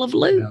Gospel of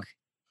Luke.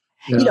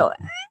 Yeah.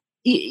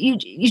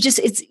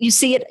 You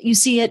see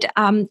it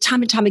time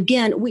and time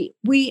again.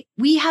 We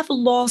have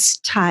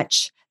lost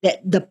touch that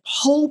the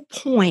whole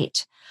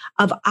point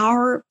of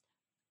our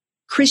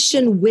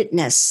Christian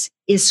witness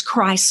is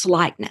Christ's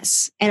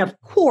likeness. And of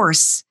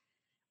course,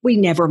 we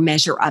never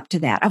measure up to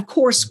that. Of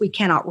course, we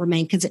cannot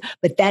remain consistent,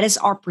 but that is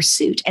our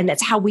pursuit. And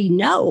that's how we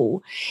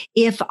know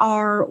if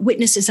our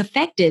witness is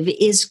effective,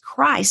 is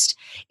Christ,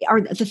 are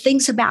the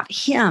things about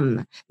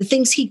him, the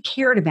things he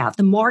cared about,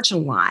 the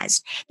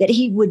marginalized,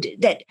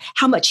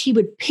 how much he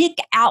would pick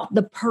out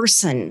the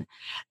person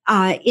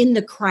in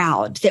the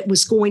crowd that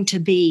was going to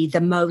be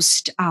the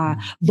most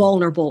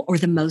vulnerable or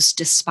the most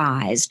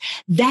despised.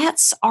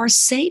 That's our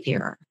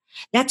Savior.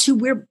 That's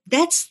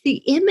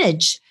the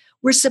image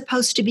we're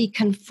supposed to be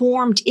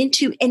conformed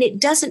into, and it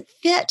doesn't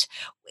fit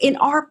in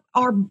our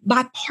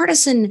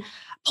bipartisan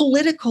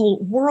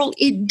political world,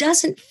 it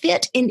doesn't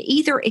fit in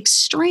either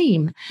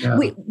extreme. Yeah.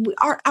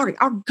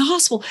 Our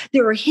gospel,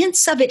 there are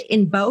hints of it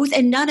in both,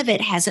 and none of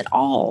it has it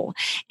all.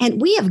 And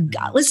we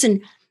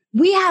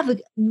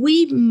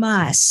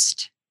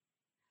must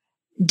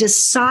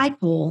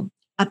disciple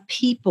a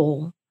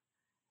people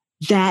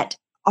that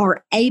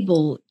are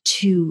able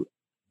to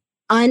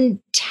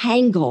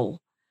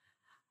untangle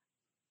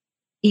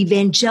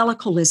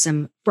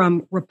evangelicalism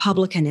from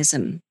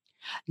republicanism.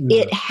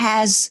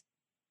 Yeah.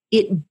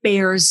 It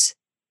bears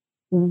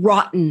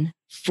rotten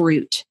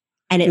fruit,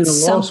 and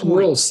the lost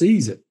world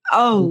sees it.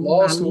 Oh,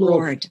 my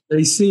Lord!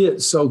 They see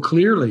it so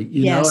clearly,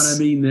 you know. And I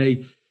mean,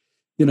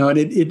 and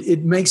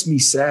it makes me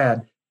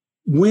sad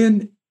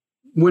when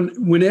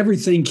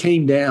everything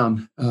came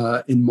down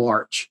in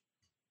March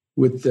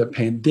with the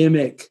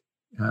pandemic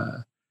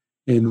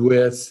and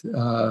with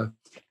the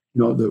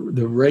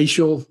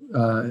racial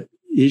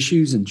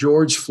issues and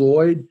George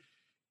Floyd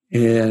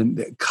and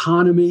the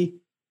economy.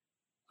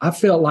 I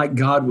felt like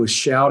God was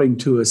shouting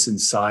to us in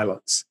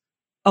silence.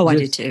 Oh, I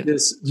did too.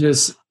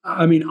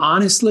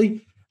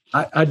 Honestly,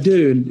 I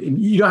do. And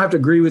you don't have to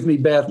agree with me,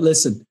 Beth.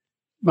 Listen,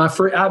 my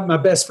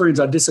best friends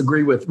I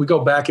disagree with. We go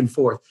back and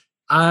forth.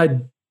 I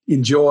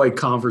enjoy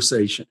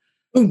conversation.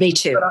 Me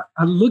too. But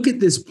I look at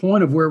this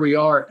point of where we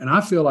are, and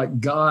I feel like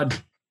God,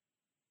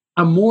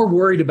 I'm more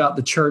worried about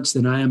the church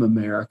than I am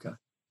America.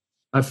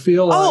 I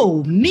feel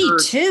like me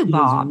too,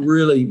 Bob. Is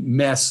really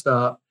messed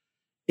up.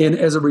 And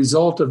as a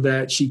result of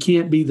that, she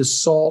can't be the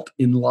salt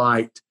and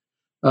light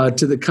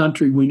to the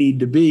country we need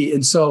to be.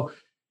 And so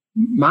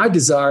my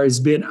desire has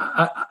been,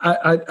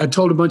 I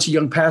told a bunch of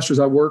young pastors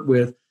I work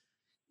with,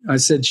 I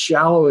said,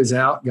 shallow is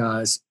out,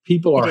 guys.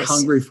 People are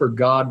hungry for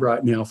God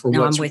right now, for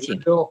what's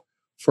real,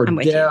 for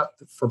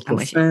depth, for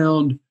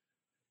profound.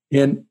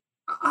 And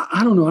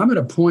I don't know, I'm at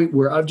a point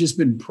where I've just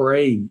been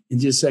praying and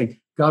just saying,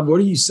 God, what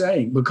are you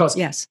saying? Because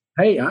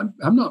hey,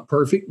 I'm not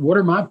perfect. What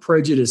are my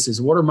prejudices?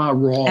 What are my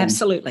wrongs?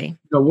 Absolutely.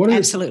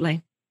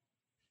 Absolutely.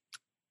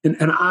 And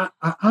I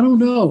don't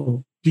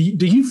know. Do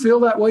you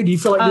feel that way? Do you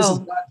feel like this is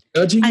God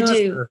judging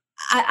us?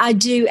 I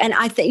do. And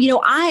I think,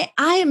 I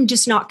am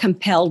just not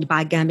compelled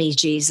by gummy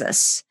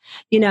Jesus.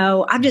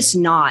 I'm just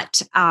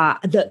not.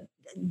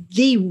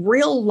 The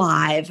real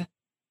live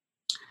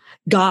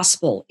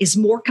gospel is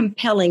more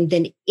compelling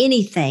than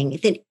anything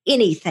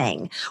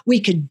we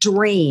could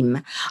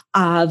dream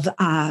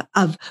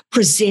of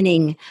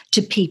presenting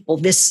to people.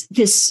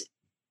 This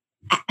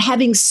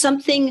having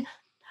something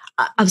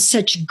of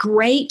such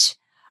great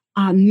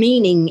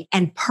meaning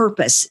and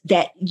purpose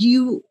that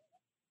you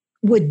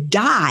would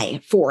die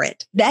for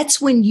it.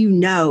 That's when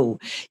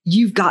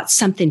you've got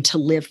something to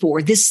live for.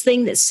 This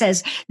thing that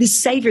says,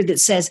 this Savior that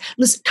says,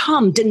 listen,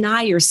 come,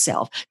 deny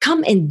yourself,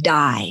 come and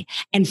die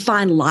and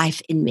find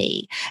life in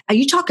me.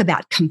 You talk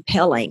about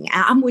compelling.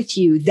 I'm with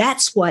you.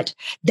 That's what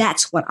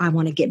I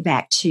want to get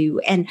back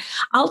to. And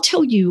I'll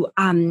tell you,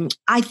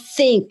 I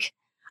think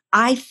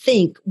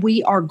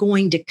we are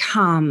going to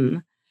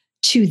come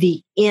to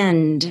the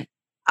end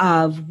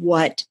of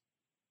what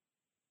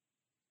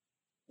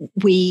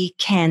we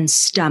can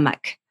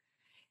stomach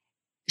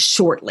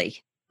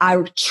shortly. I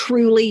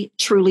truly,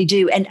 truly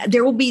do. And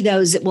there will be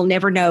those that will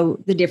never know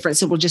the difference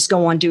and will just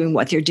go on doing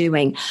what they're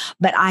doing.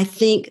 But I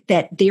think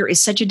that there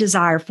is such a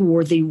desire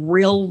for the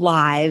real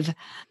live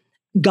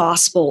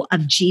gospel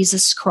of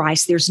Jesus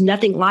Christ. There's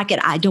nothing like it.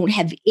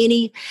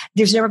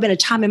 There's never been a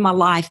time in my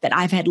life that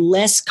I've had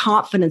less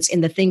confidence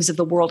in the things of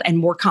the world and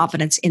more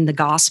confidence in the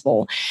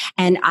gospel.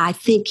 And I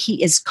think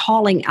he is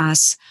calling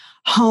us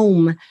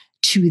home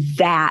to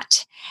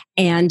that.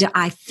 And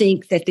I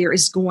think that there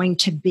is going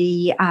to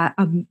be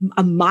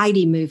a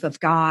mighty move of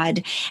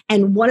God.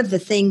 And one of the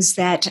things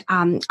that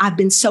I've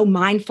been so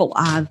mindful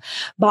of,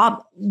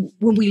 Bob,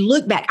 when we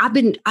look back, I've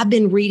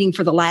been reading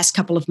for the last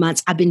couple of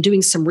months. I've been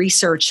doing some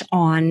research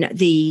on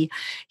the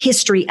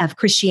history of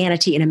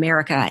Christianity in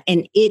America,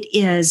 and it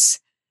is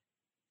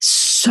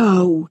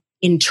so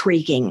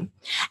intriguing.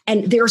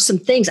 And there are some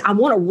things I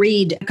want to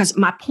read because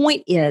my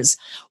point is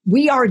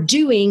we are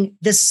doing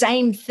the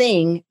same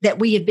thing that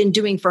we have been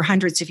doing for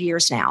hundreds of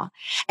years now.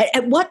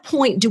 At what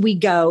point do we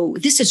go,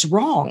 this is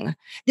wrong?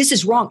 This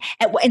is wrong.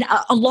 And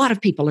a lot of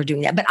people are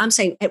doing that. But I'm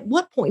saying, at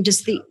what point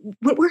does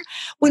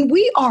when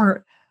we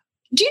are,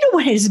 do you know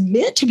what it is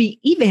meant to be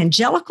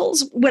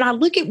evangelicals? When I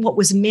look at what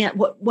was meant,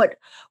 what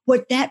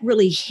that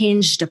really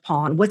hinged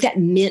upon, what that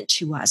meant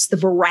to us, the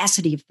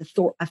veracity of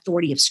the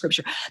authority of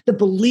Scripture, the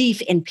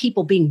belief in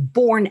people being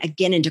born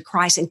again into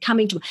Christ and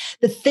coming to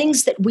the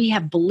things that we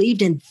have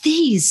believed in.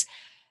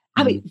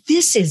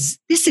 This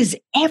is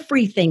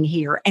everything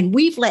here, and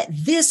we've let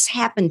this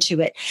happen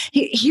to it.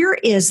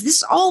 This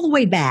is all the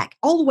way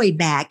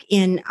back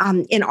in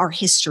our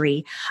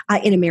history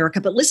in America.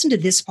 But listen to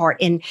this part,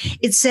 and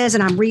it says,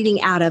 and I'm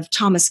reading out of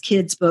Thomas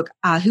Kidd's book,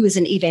 "Who is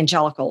an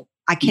Evangelical."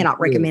 I cannot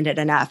recommend it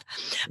enough.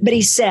 But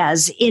he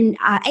says in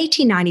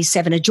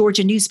 1897, a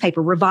Georgia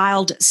newspaper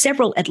reviled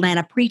several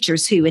Atlanta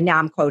preachers who, and now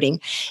I'm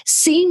quoting,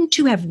 seemed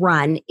to have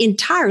run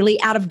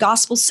entirely out of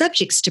gospel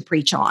subjects to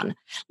preach on.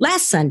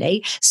 Last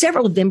Sunday,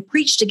 several of them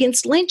preached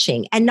against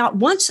lynching, and not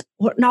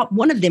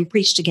one of them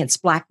preached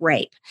against Black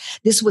rape.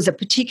 This was a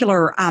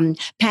particular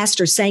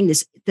pastor saying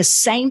the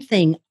same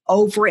thing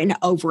over and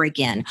over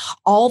again.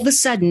 All of a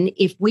sudden,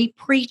 if we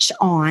preach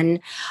on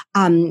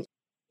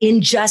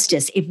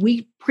injustice, if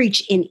we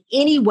preach in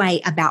any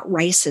way about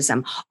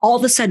racism, all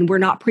of a sudden we're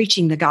not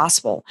preaching the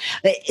gospel.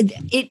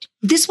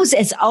 This was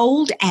as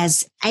old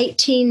as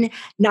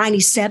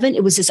 1897.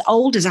 It was as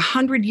old as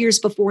 100 years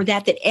before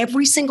that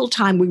every single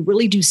time we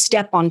really do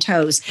step on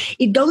toes.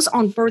 It goes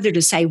on further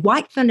to say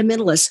white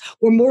fundamentalists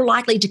were more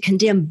likely to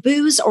condemn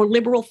booze or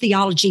liberal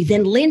theology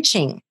than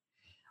lynching.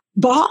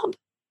 Bob,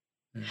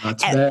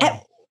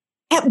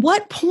 at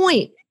what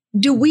point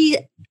do we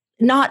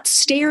not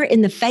stare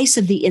in the face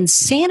of the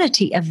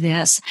insanity of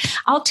this?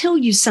 I'll tell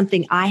you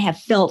something I have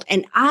felt,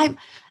 and I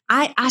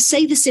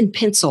say this in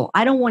pencil.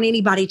 I don't want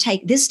anybody to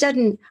take this.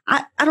 I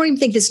don't even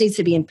think this needs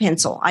to be in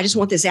pencil. I just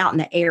want this out in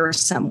the air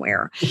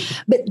somewhere.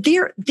 But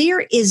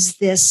there is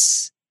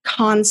this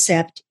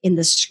concept in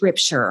the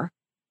scripture.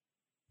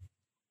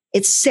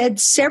 It's said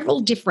several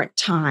different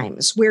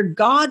times where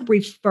God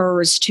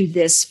refers to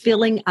this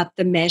filling up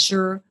the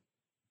measure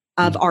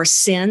of our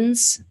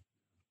sins.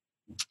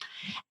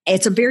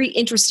 It's a very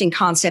interesting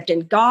concept,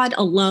 and God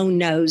alone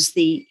knows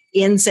the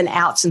ins and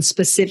outs and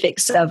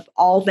specifics of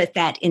all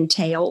that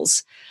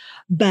entails.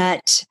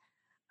 But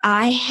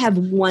I have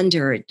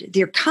wondered,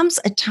 there comes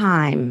a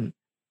time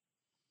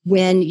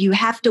when you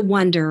have to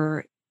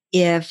wonder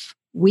if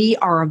we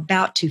are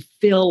about to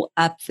fill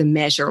up the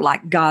measure,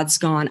 like God's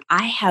gone,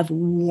 I have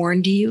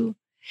warned you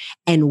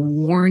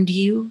and warned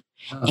you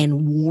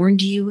and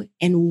warned you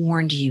and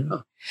warned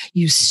you.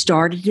 You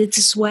started it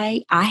this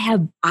way. I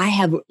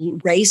have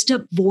raised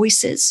up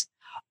voices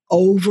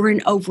over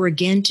and over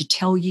again to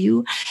tell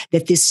you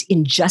that this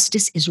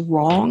injustice is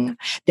wrong,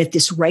 that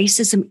this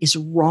racism is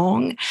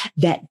wrong,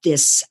 that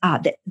this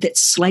that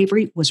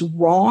slavery was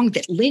wrong,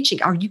 that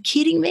lynching. Are you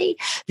kidding me?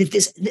 That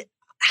this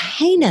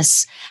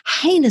heinous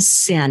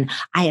sin.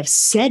 I have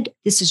said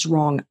this is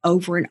wrong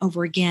over and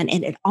over again.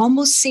 And it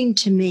almost seemed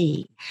to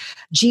me,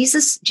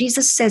 Jesus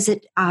says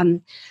it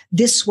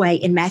this way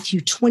in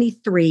Matthew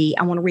 23.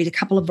 I want to read a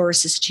couple of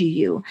verses to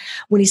you.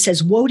 When he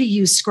says, woe to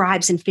you,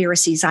 scribes and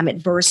Pharisees. I'm at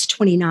verse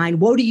 29.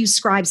 Woe to you,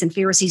 scribes and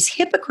Pharisees,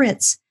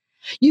 hypocrites.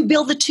 You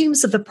build the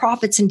tombs of the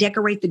prophets and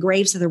decorate the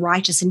graves of the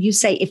righteous. And you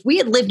say, if we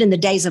had lived in the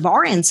days of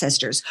our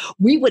ancestors,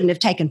 we wouldn't have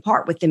taken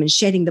part with them in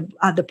shedding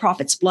the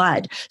prophets'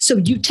 blood. So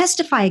you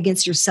testify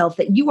against yourself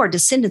that you are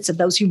descendants of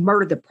those who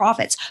murdered the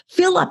prophets.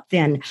 Fill up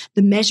then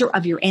the measure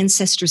of your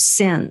ancestors'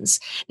 sins.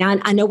 Now,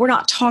 I know we're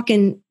not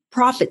talking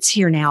prophets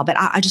here now, but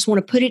I just want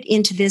to put it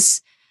into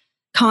this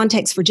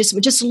context for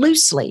just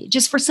loosely,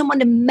 just for someone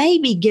to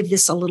maybe give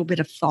this a little bit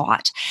of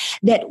thought,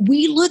 that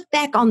we look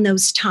back on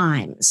those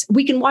times.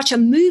 We can watch a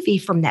movie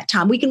from that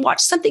time. We can watch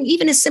something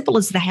even as simple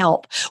as The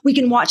Help. We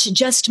can watch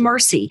Just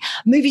Mercy,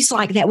 movies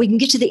like that. We can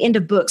get to the end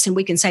of books and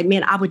we can say,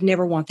 man, I would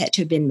never want that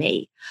to have been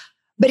me.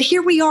 But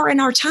here we are in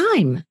our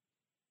time.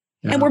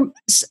 Yeah. And we're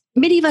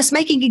many of us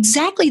making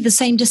exactly the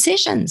same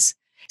decisions,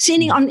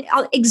 standing on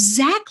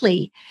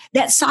exactly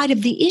that side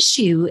of the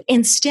issue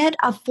instead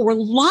of for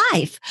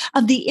life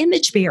of the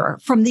image bearer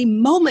from the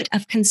moment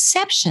of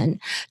conception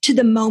to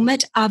the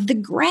moment of the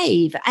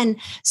grave. And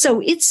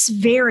so it's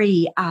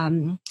very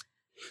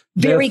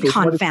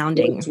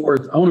confounding. I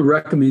want to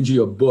recommend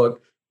you a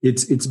book.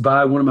 It's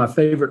by one of my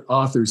favorite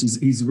authors.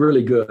 He's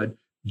really good,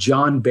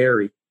 John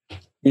Barry.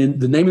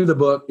 And the name of the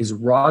book is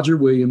Roger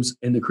Williams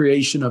and the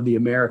Creation of the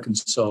American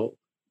Soul.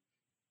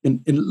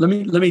 And let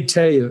me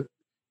tell you,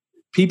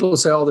 people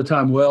say all the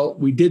time, well,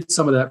 we did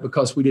some of that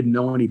because we didn't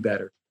know any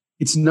better.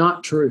 It's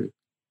not true.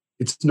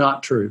 It's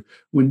not true.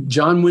 When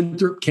John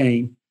Winthrop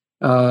came,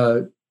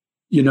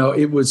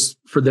 it was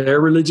for their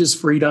religious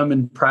freedom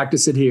and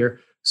practice it here.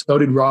 So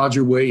did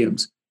Roger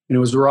Williams. And it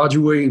was Roger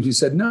Williams who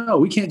said, no,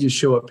 we can't just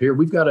show up here.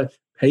 We've got to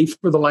pay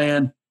for the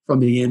land from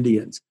the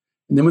Indians.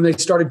 And then when they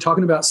started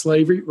talking about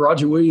slavery,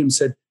 Roger Williams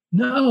said,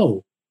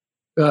 no,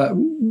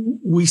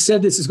 we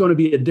said this is going to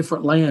be a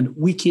different land.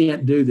 We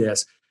can't do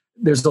this.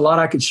 There's a lot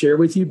I could share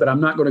with you, but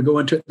I'm not going to go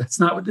into it. That's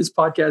not what this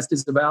podcast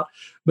is about.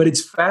 But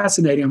it's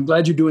fascinating. I'm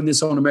glad you're doing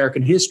this on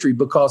American history,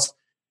 because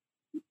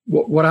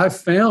what I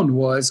found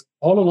was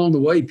all along the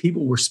way,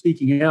 people were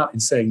speaking out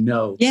and saying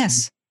no.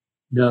 Yes.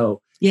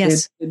 No.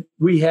 Yes. And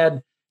we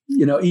had,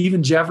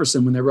 even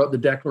Jefferson, when they wrote the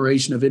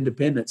Declaration of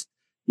Independence,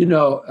 and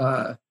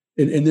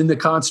then the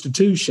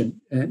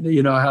Constitution, and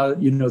how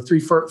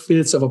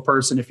 3/5 of a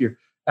person if you're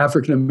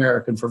African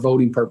American for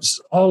voting purposes,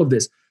 all of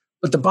this.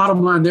 But the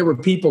bottom line, there were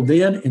people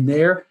then and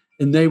there,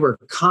 and they were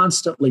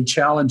constantly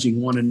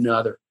challenging one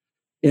another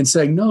and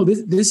saying, no,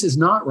 this is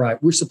not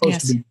right. We're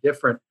supposed to be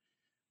different.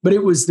 But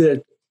it was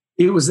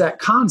that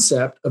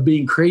concept of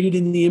being created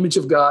in the image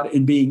of God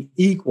and being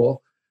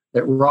equal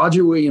that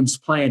Roger Williams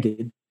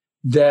planted,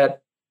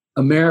 that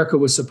America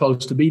was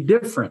supposed to be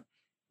different.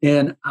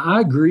 And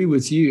I agree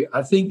with you.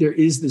 I think there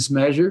is this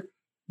measure.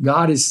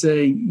 God is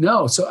saying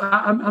no. So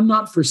I'm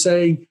not for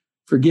saying,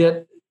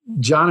 forget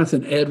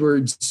Jonathan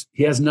Edwards.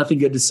 He has nothing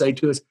good to say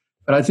to us.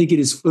 But I think it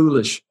is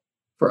foolish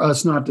for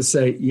us not to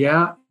say,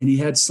 yeah, and he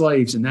had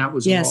slaves, and that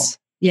was wrong.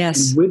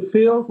 Yes. And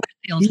Whitefield,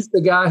 he's the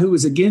guy who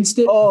was against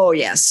it. Oh,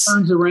 yes.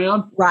 Turns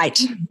around. Right.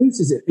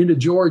 Introduces it into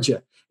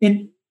Georgia.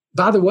 And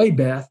by the way,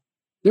 Beth,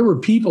 there were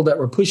people that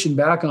were pushing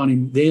back on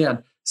him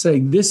then,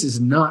 saying this is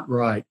not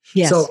right.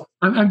 Yes. So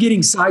I'm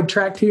getting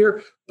sidetracked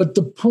here. But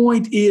the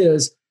point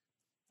is,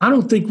 I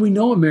don't think we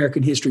know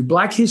American history.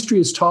 Black history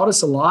has taught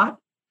us a lot.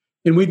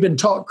 And we've been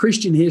taught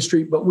Christian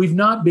history, but we've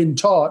not been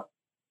taught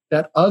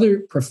that other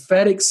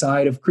prophetic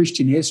side of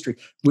Christian history,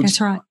 which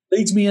That's right.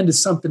 leads me into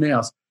something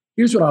else.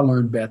 Here's what I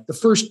learned, Beth. The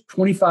first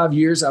 25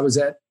 years I was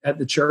at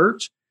the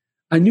church,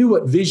 I knew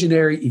what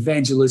visionary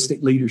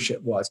evangelistic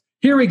leadership was.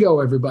 Here we go,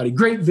 everybody.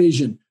 Great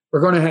vision.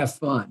 We're going to have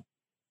fun.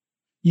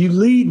 You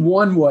lead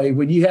one way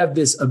when you have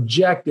this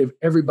objective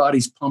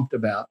everybody's pumped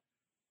about.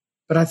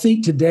 But I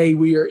think today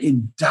we are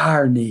in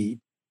dire need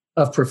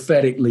of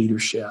prophetic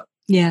leadership.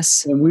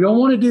 Yes. And we don't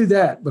want to do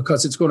that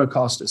because it's going to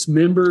cost us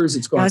members.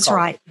 It's going to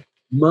cost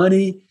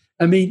money.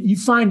 I mean, you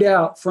find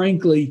out,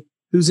 frankly,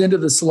 who's into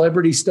the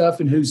celebrity stuff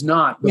and who's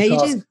not.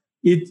 Because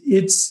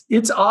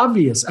it's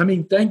obvious. I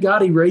mean, thank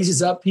God he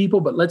raises up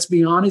people, but let's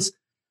be honest.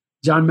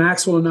 John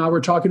Maxwell and I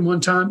were talking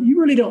one time. You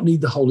really don't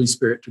need the Holy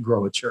Spirit to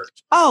grow a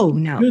church. Oh,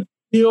 no. Good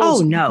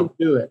deals, oh, no. You can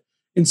do it.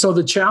 And so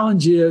the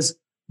challenge is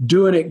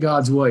doing it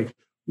God's way.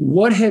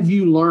 What have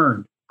you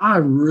learned? I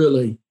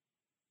really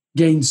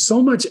gained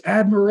so much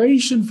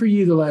admiration for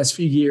you the last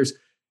few years.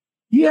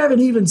 You haven't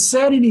even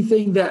said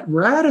anything that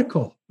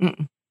radical.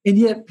 Mm-mm. And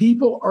yet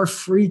people are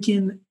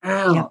freaking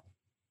out. Yep.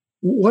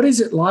 What is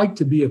it like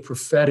to be a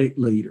prophetic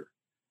leader?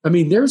 I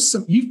mean,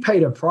 you've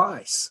paid a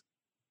price.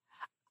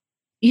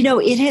 You know,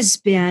 it has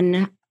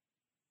been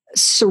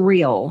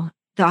surreal.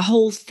 The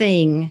whole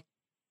thing,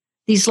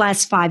 these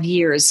last 5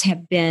 years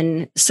have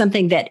been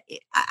something that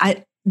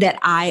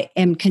I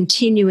am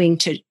continuing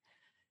to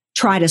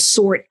try to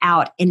sort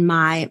out in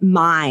my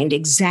mind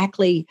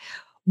exactly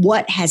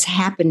what has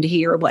happened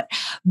here.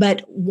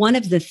 But one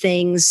of the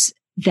things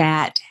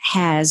that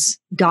has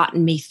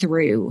gotten me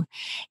through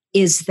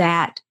is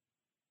that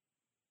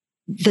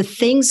the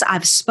things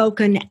I've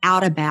spoken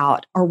out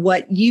about are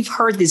what you've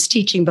heard this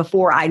teaching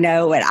before, I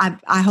know, and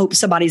I hope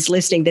somebody's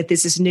listening that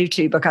this is new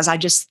to, because I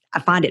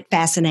find it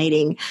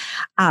fascinating.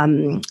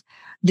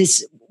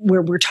 This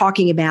where we're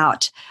talking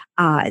about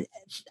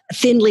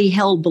thinly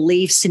held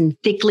beliefs and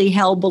thickly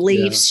held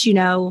beliefs, you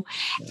know,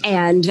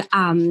 and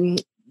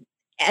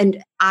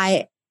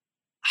I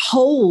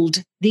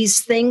hold these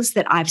things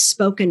that I've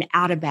spoken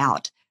out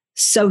about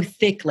so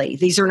thickly.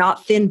 These are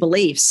not thin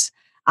beliefs.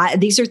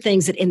 These are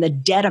things that in the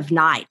dead of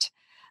night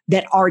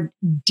that are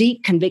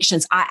deep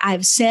convictions.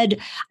 I've said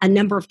a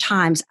number of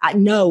times, I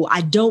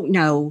don't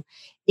know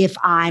if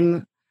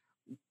I'm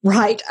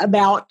right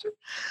about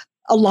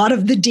a lot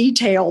of the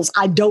details.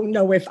 I don't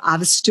know if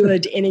I've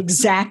stood in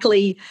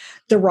exactly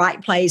the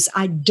right place.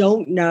 I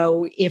don't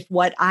know if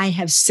what I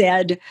have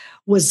said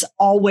was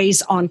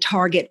always on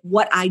target.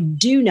 What I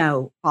do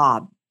know,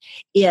 Bob,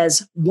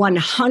 is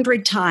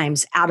 100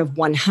 times out of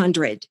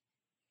 100,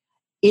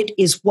 it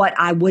is what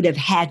I would have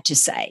had to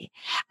say.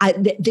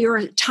 There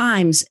are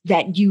times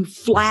that you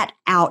flat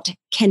out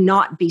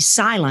cannot be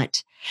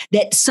silent,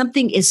 that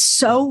something is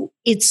so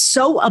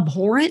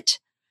abhorrent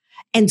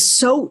and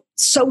so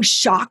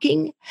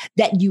shocking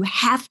that you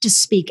have to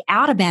speak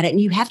out about it,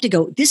 and you have to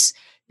go, this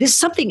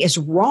something is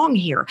wrong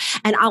here.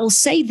 And I will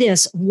say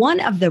this,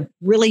 one of the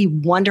really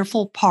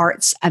wonderful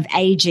parts of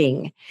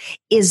aging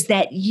is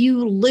that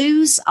you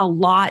lose a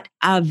lot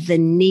of the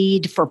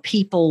need for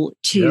people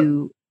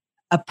to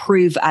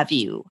approve of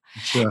you.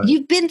 Right.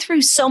 You've been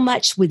through so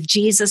much with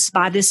Jesus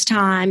by this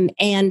time,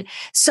 and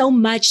so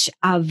much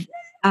of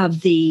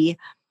the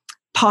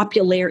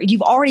popularity.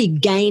 You've already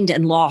gained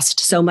and lost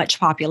so much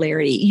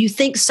popularity. You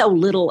think so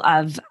little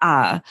of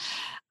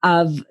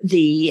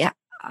the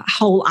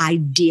whole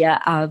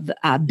idea of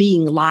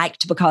being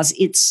liked, because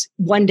it's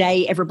one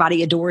day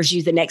everybody adores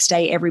you, the next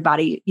day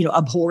everybody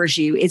abhors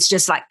you. It's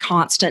just like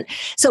constant.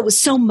 So with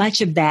so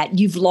much of that,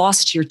 you've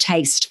lost your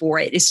taste for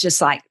it. It's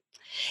just like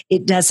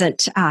it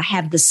doesn't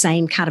have the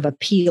same kind of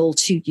appeal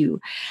to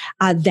you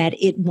that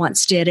it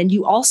once did. And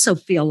you also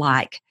feel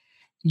like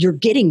you're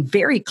getting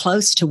very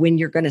close to when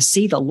you're going to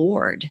see the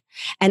Lord.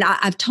 And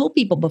I've told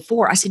people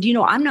before, I said,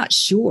 I'm not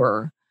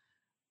sure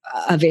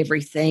of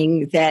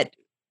everything that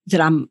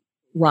I'm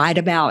right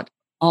about,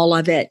 all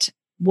of it.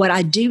 What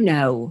I do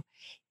know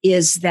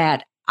is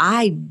that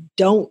I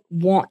don't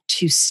want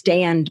to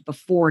stand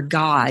before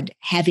God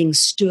having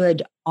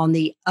stood on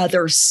the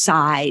other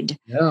side,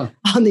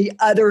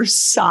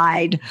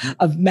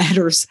 of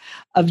matters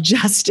of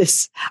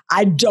justice.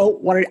 I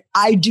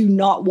do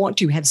not want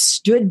to have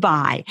stood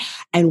by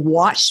and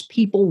watched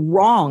people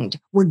wronged,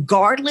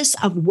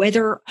 regardless of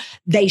whether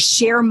they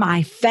share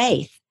my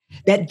faith.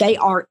 that they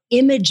are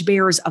image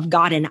bearers of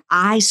God. And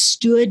I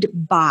stood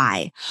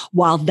by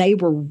while they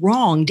were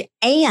wronged,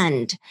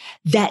 and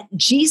that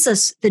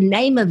Jesus, the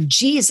name of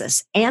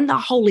Jesus and the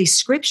Holy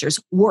Scriptures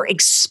were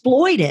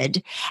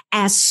exploited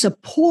as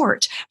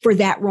support for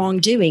that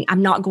wrongdoing.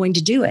 I'm not going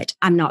to do it.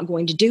 I'm not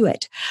going to do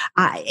it.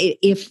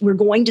 If we're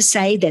going to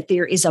say that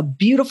there is a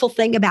beautiful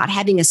thing about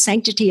having a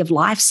Sanctity of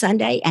Life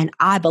Sunday, and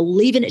I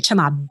believe in it to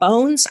my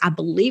bones, I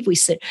believe we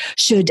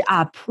should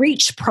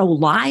preach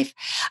pro-life,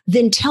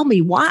 then tell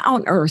me, why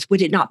on earth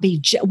would it not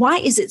be? Why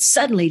is it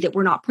suddenly that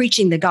we're not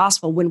preaching the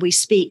gospel when we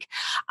speak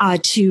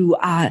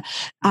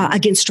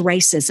against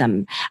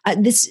racism?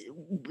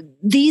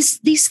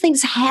 These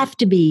things have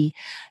to be.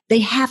 They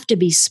have to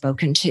be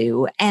spoken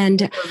to.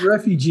 And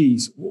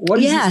refugees. What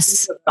is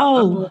yes?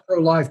 I'm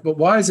pro-life, but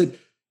why is it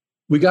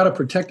we got to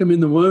protect them in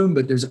the womb?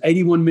 But there's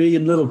 81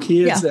 million little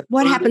kids. Yeah.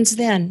 What happens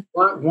then?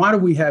 Why do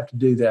we have to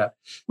do that?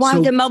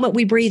 Why the moment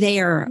we breathe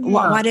air?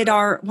 Yeah. Why did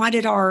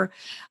our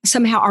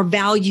somehow our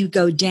value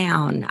go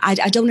down? I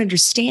don't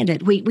understand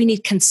it. We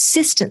need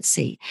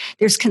consistency.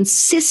 There's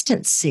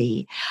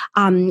consistency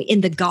in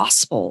the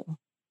gospel.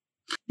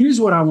 Here's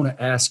what I want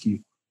to ask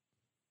you.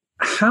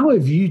 How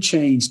have you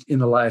changed in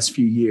the last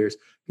few years?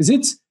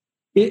 Because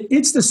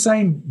it's the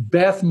same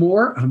Beth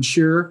Moore, I'm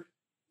sure,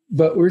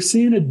 but we're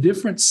seeing a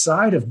different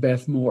side of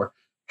Beth Moore.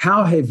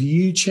 How have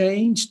you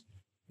changed?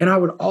 And I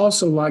would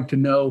also like to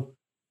know,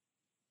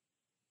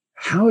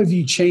 how have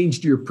you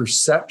changed your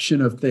perception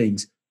of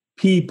things,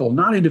 people,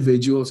 not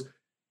individuals,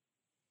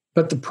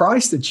 but the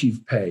price that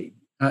you've paid?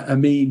 I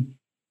mean,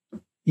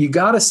 you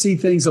got to see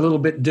things a little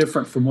bit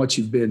different from what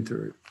you've been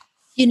through.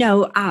 You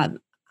know,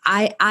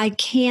 I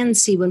can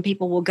see when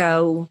people will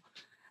go,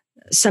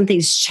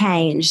 something's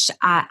changed.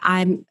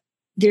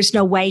 There's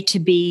no way to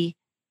be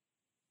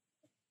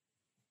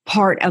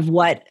part of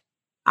what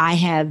I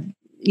have,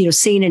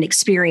 seen and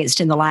experienced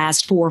in the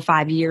last 4 or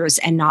 5 years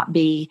and not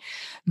be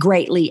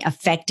greatly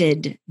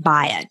affected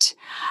by it.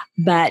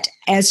 But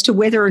as to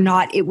whether or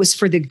not it was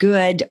for the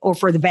good or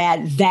for the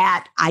bad,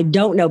 that I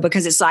don't know,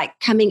 because it's like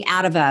coming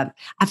out of I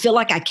feel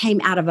like I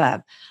came out of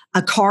a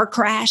car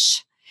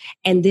crash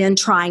and then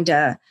trying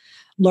to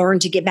learn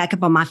to get back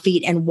up on my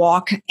feet and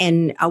walk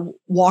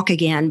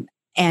again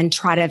and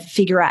try to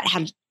figure out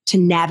how to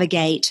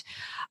navigate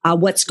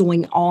what's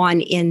going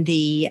on in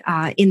the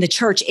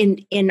church,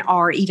 in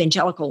our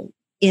evangelical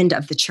end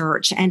of the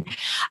church. And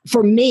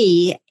for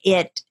me,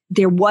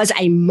 there was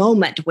a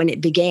moment when it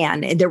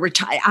began. And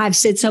I've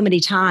said so many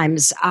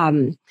times,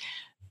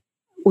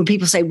 when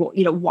people say, well,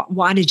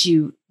 why did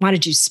you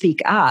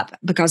speak up?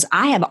 Because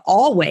I have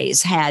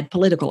always had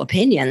political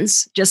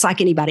opinions, just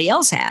like anybody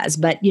else has.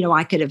 But,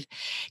 I could have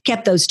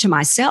kept those to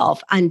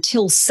myself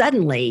until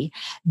suddenly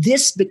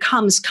this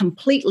becomes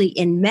completely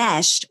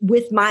enmeshed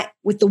with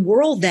the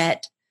world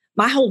that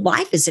my whole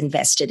life is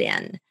invested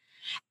in.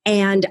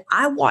 And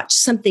I watched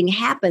something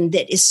happen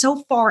that is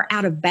so far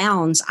out of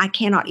bounds, I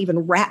cannot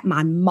even wrap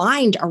my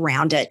mind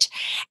around it.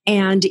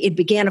 And it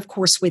began, of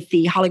course, with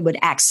the Hollywood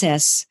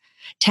Access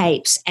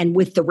tapes and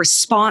with the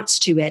response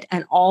to it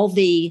and all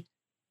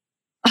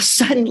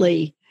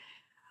suddenly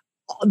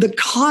the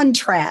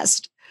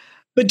contrast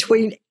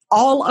between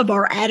all of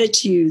our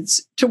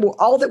attitudes to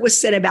all that was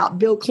said about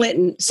Bill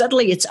Clinton.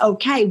 Suddenly it's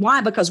okay.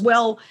 Why? Because,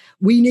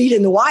 we need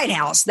in the White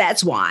House.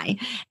 That's why.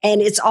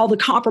 And it's all the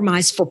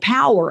compromise for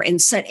power.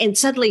 And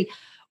suddenly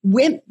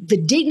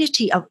the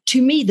dignity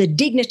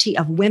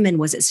of women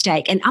was at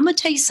stake. And I'm going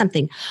to tell you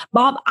something,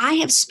 Bob, I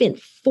have spent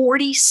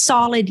 40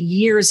 solid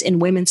years in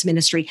women's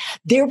ministry.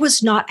 There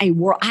was not a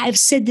world. I have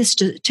said this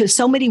to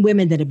so many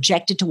women that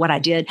objected to what I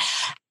did.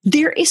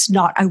 There is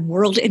not a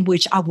world in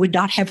which I would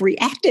not have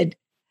reacted.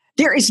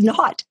 There is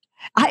not.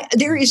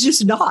 There is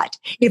just not.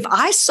 If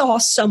I saw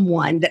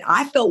someone that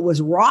I felt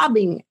was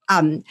robbing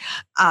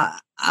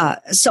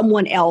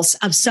someone else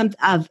of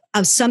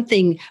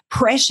something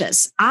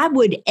precious, I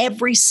would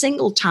every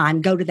single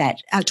time go to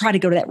that. Try to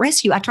go to that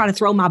rescue. I try to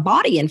throw my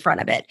body in front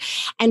of it.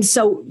 And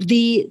so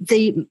the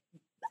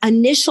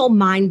initial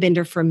mind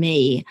bender for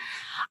me,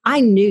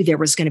 I knew there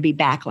was going to be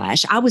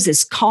backlash. I was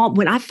as calm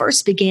when I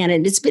first began,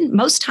 and it's been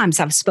most times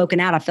I've spoken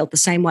out. I felt the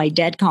same way,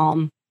 dead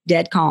calm.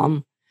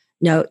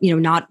 No,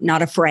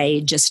 not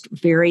afraid, just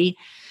very,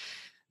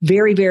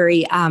 very,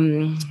 very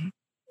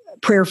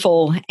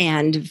prayerful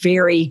and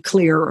very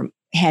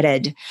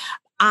clear-headed.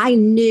 I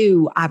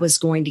knew I was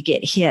going to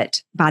get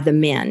hit by the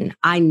men.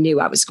 I knew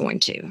I was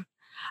going to,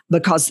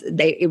 because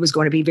it was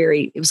going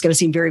to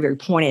seem very, very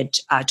pointed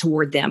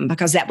toward them,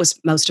 because that was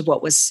most of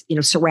what was,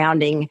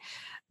 surrounding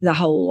the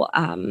whole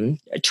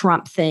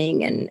Trump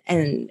thing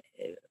and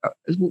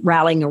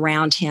rallying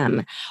around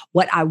him.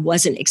 What I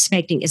wasn't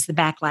expecting is the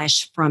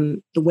backlash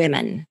from the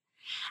women.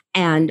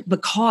 And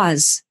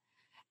because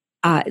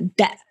my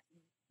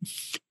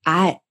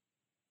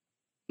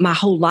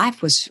whole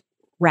life was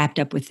wrapped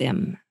up with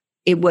them.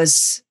 It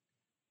was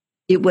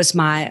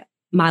my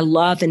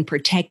love and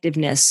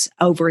protectiveness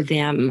over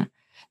them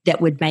that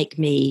would make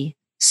me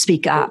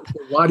speak up.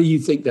 Why do you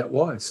think that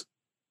was?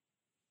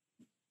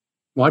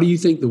 Why do you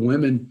think the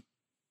women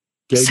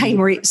Same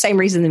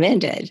reason the men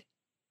did.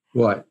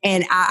 What?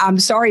 And I'm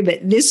sorry, but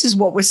this is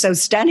what was so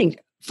stunning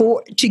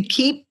to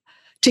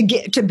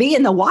be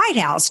in the White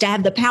House, to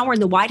have the power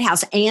in the White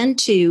House, and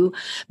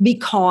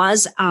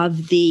because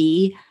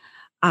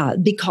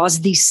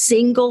the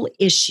single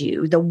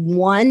issue, the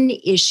one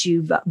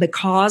issue,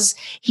 because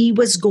he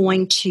was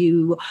going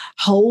to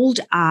hold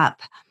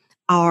up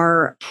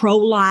our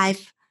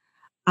pro-life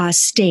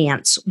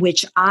stance,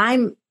 which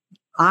I'm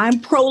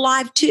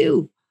pro-life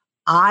too.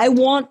 I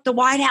want the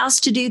White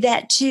House to do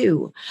that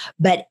too.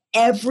 But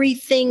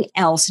everything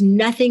else,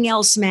 nothing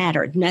else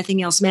mattered.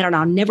 Nothing else mattered.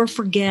 I'll never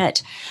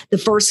forget the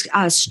first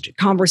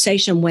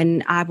conversation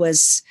when I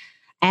was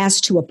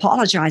asked to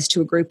apologize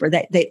to a group, or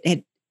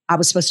I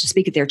was supposed to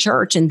speak at their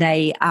church, and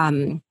they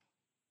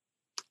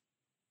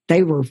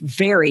were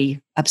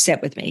very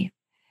upset with me.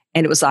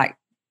 And it was like,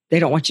 they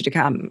don't want you to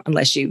come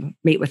unless you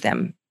meet with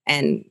them,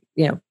 and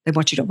they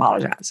want you to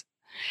apologize.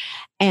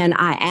 And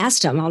I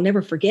asked him, I'll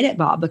never forget it,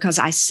 Bob, because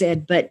I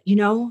said, but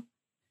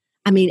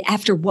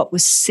after what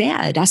was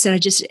said, I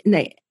said, and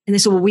they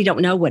said, well, we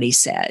don't know what he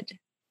said.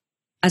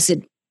 I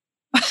said,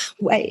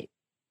 wait,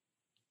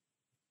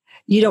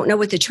 you don't know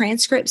what the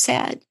transcript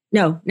said?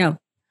 No.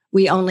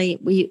 We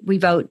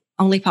vote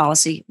only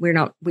policy. We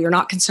are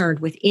not concerned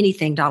with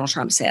anything Donald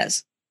Trump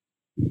says.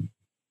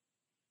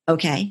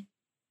 Okay.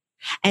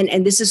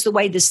 And this is the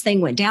way this thing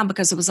went down,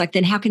 because it was like,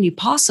 then how can you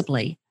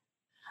possibly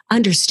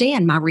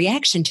understand my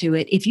reaction to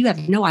it if you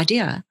have no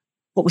idea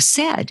what was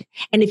said?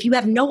 And if you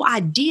have no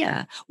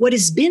idea what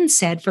has been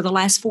said for the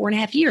last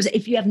 4.5 years,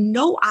 if you have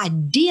no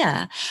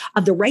idea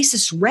of the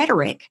racist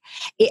rhetoric,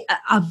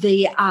 of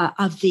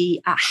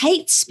the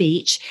hate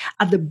speech,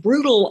 of the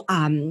brutal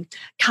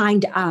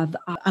kind of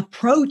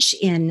approach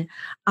in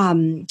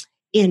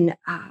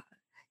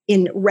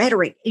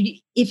rhetoric,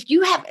 if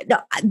you have,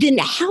 then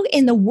how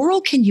in the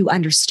world can you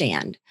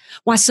understand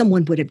why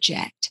someone would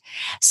object?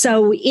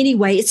 So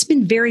anyway, it's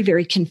been very,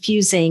 very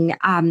confusing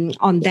on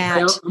that.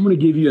 Well, I'm going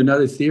to give you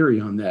another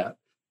theory on that.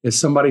 As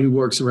somebody who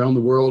works around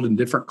the world in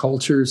different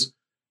cultures,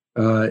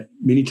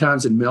 many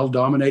times in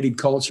male-dominated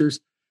cultures,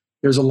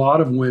 there's a lot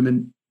of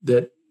women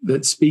that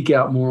speak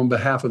out more on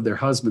behalf of their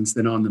husbands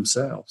than on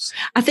themselves.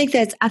 I think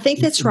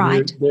that's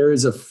right. There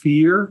is a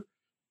fear,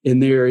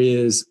 and there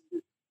is,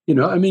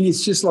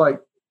 it's just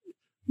like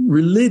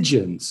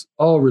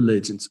all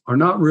religions are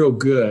not real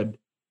good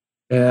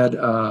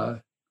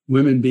at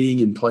women being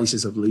in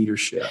places of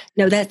leadership.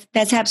 No,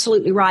 that's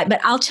absolutely right. But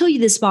I'll tell you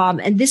this, Bob,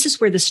 and this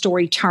is where the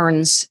story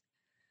turns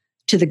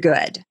to the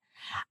good.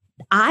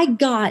 I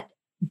got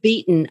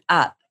beaten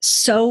up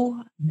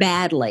so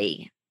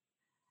badly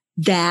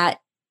that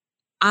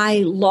I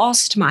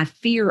lost my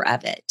fear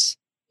of it.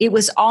 It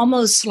was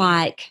almost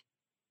like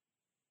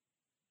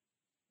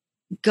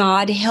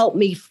God helped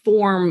me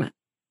form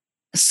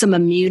some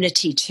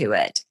immunity to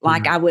it.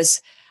 Like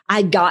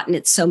I'd gotten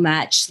it so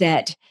much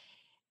that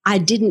I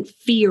didn't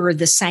fear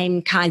the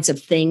same kinds of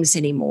things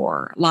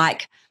anymore.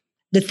 Like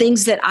the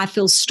things that I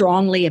feel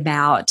strongly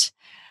about,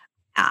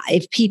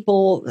 if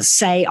people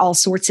say all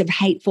sorts of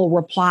hateful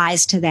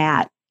replies to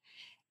that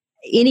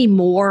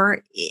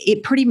anymore,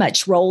 it pretty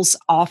much rolls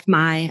off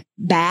my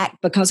back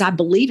because I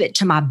believe it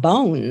to my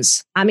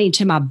bones.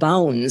 To my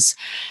bones.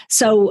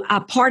 So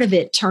part of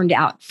it turned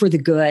out for the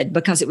good,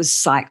 because it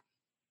was like,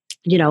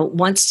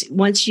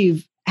 once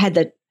you've had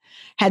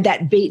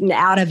that beaten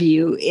out of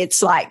you,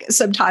 it's like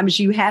sometimes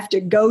you have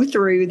to go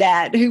through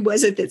that. Who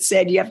was it that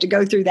said you have to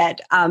go through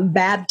that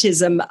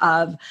baptism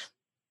of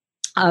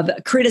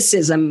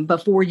criticism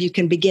before you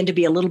can begin to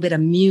be a little bit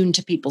immune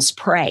to people's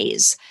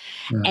praise?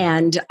 Yeah.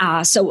 And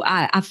so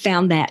I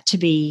found that to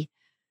be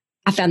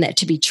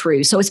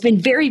true. So it's been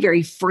very,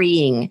 very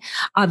freeing,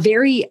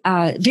 very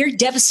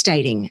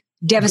devastating.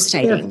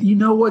 You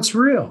know what's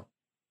real?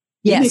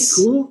 Yes.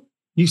 Isn't it cool?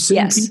 You've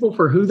seen people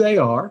for who they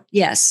are.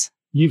 Yes.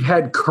 You've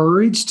had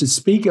courage to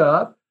speak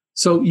up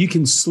so you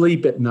can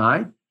sleep at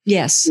night.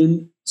 Yes.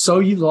 And so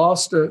you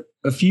lost a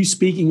few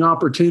speaking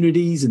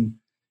opportunities, and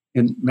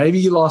maybe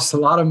you lost a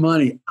lot of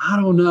money. I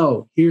don't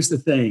know. Here's the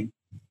thing.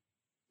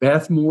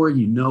 Beth Moore,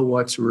 you know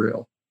what's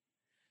real.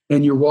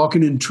 And you're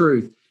walking in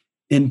truth.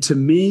 And to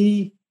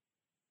me,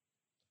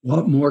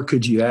 what more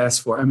could you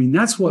ask for?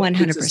 That's what 100%.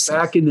 Puts us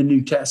back in the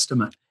New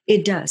Testament.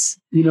 It does.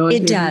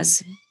 It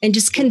does. And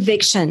just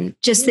conviction,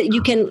 just that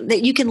you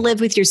can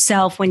live with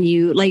yourself when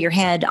you lay your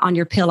head on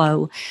your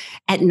pillow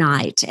at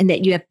night, and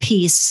that you have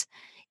peace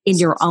in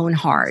your own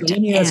heart. So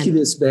let me ask you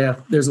this,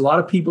 Beth. There's a lot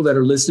of people that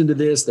are listening to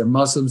this. They're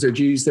Muslims, they're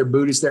Jews, they're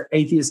Buddhists, they're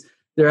atheists,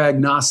 they're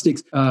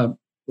agnostics. A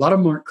lot of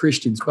them aren't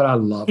Christians, but I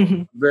love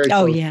them. Very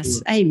oh,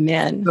 yes.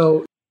 Amen.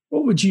 So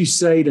what would you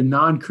say to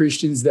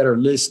non-Christians that are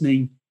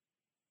listening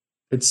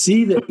that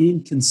see the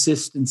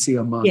inconsistency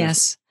among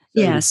us?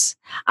 Yes.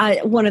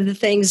 One of the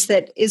things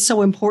that is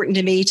so important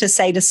to me to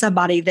say to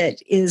somebody that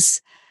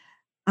is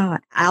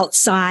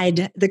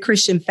outside the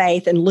Christian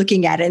faith and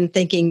looking at it and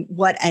thinking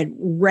what a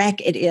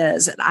wreck it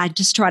is. And I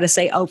just try to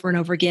say over and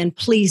over again,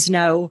 please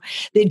know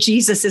that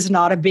Jesus is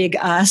not a big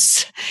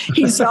us.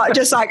 He's not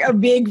just like a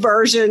big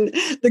version,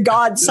 the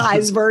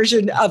God-sized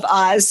version of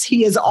us.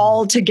 He is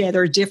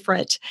altogether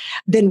different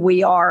than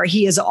we are.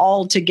 He is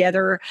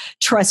altogether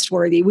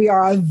trustworthy. We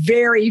are a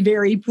very,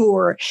 very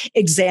poor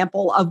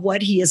example of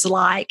what he is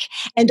like.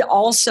 And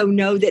also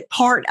know that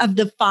part of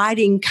the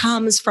fighting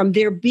comes from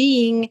there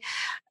being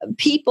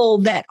people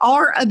that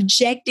are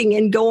objecting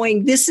and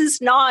going, this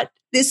is not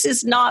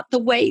the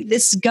way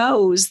this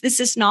goes. This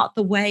is not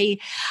the way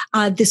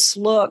this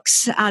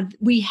looks.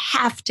 We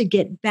have to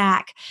get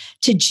back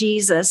to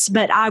Jesus.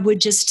 But I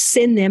would just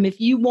send them, if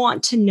you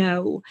want to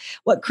know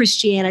what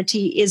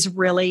Christianity is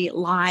really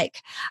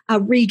like,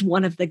 read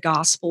one of the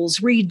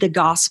Gospels, read the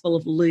Gospel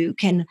of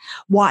Luke and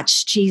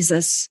watch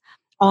Jesus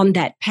on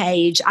that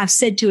page. I've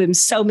said to him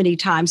so many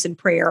times in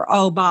prayer,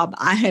 oh, Bob,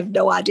 I have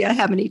no idea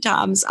how many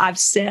times I've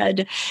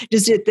said,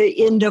 just at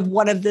the end of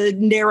one of the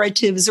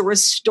narratives or a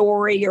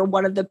story or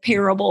one of the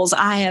parables,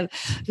 I have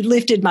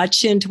lifted my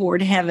chin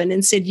toward heaven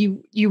and said,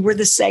 you were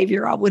the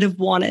Savior I would have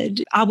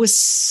wanted. I was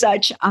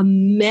such a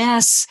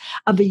mess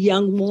of a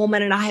young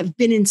woman, and I have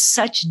been in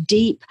such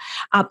deep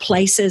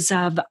places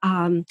of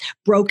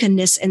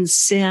brokenness and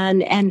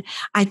sin. And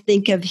I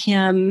think of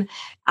him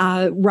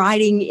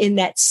writing in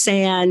that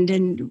sand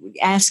and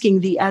asking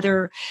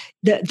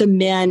the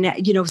men,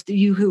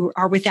 you who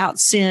are without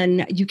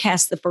sin, you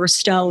cast the first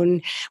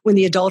stone, when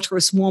the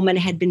adulterous woman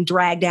had been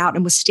dragged out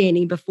and was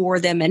standing before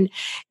them. And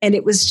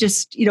it was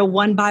just,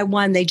 one by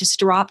one, they just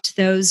dropped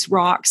those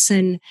rocks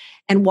and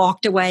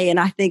walked away. And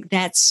I think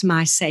that's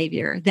my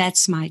Savior.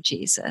 That's my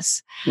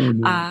Jesus.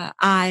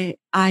 Mm-hmm.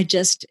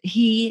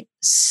 He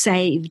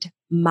saved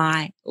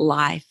my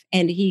life,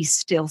 and he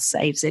still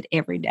saves it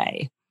every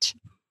day.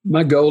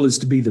 My goal is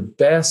to be the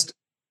best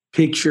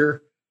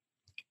picture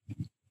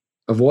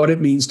of what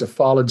it means to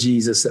follow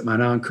Jesus that my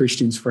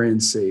non-Christians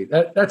friends see.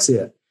 That's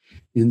it.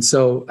 And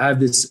so I have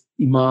this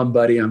imam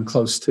buddy I'm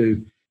close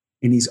to,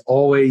 and he's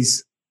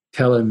always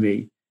telling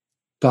me,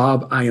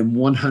 Bob, I am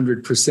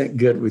 100%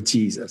 good with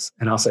Jesus.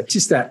 And I'll say,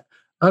 just that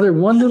other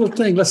one little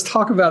thing, let's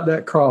talk about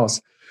that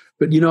cross.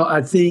 But,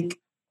 I think,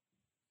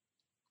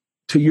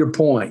 to your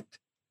point,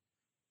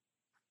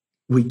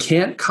 we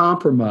can't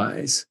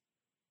compromise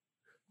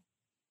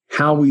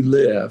how we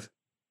live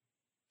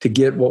to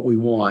get what we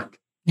want.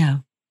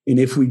 No. And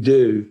if we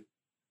do,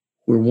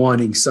 we're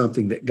wanting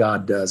something that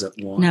God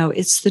doesn't want. No,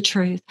 it's the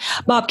truth.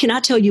 Bob, can I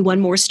tell you one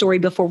more story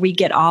before we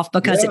get off?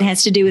 Because it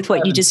has to do with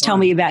what you just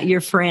told me about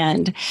your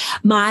friend.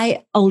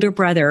 My older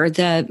brother,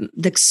 the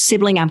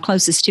sibling I'm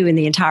closest to in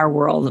the entire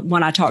world,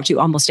 one I talk to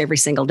almost every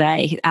single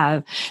day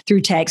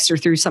through text or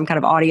through some kind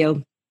of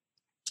audio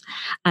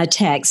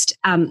text,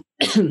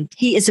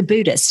 he is a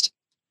Buddhist.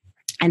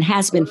 And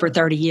has been for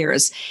 30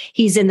 years.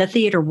 He's in the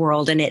theater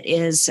world, and it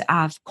is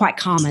quite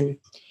common.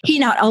 He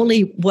not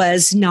only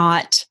was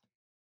not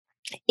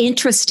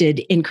interested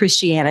in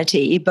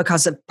Christianity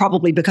because of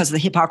the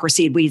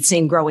hypocrisy we had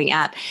seen growing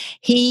up,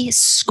 he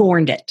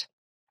scorned it.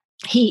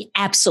 He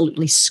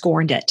absolutely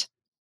scorned it.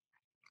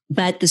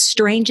 But the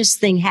strangest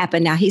thing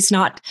happened. Now, he's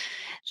not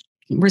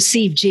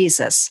received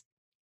Jesus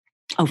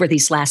over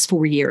these last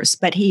 4 years,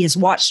 but he has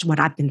watched what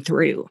I've been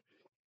through,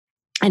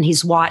 and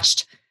he's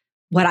watched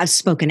what I've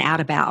spoken out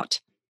about.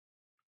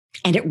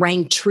 And it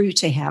rang true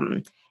to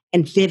him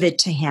and vivid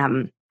to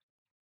him,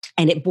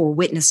 and it bore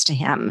witness to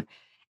him.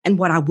 And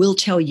what I will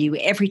tell you,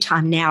 every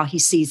time now he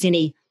sees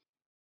any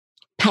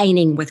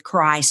painting with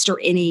Christ or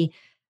any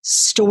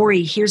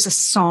story, here's a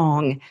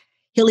song,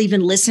 he'll even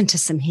listen to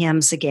some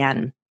hymns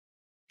again.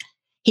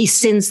 He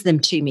sends them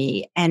to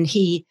me, and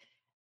he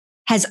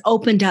has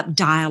opened up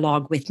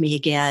dialogue with me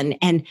again.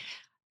 And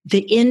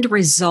the end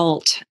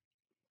result,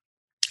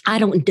 I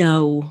don't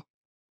know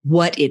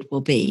what it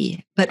will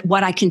be. But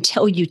what I can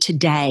tell you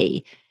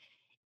today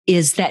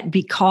is that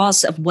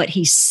because of what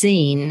he's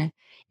seen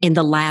in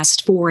the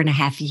last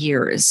 4.5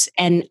 years,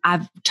 and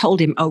I've told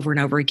him over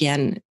and over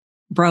again,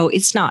 bro,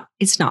 it's not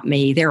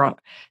me. There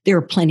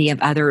are plenty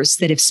of others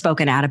that have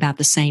spoken out about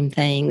the same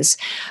things,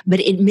 but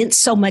it meant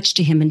so much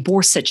to him and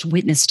bore such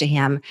witness to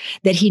him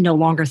that he no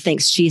longer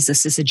thinks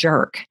Jesus is a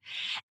jerk.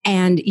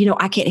 And,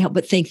 I can't help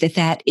but think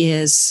that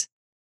is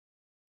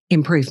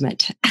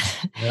improvement.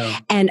 Yeah.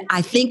 And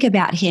I think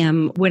about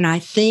him when I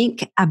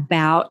think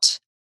about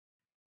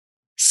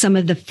some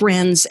of the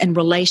friends and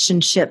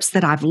relationships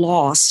that I've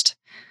lost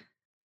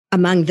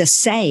among the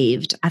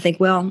saved. I think,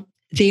 well,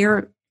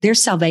 their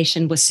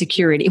salvation was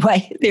secure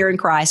anyway. They're in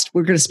Christ.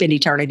 We're going to spend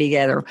eternity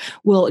together.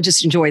 We'll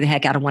just enjoy the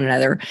heck out of one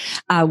another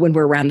when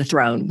we're around the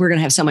throne. We're going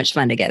to have so much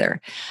fun together.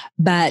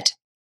 But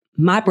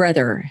my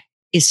brother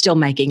is still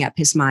making up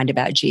his mind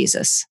about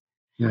Jesus.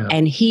 Yeah.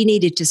 And he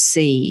needed to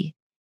see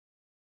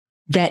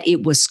that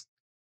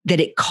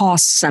it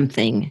costs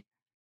something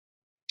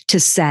to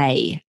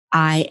say,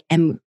 I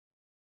am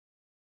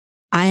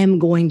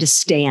going to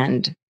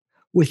stand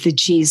with the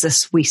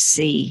Jesus we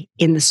see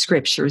in the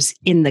scriptures,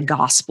 in the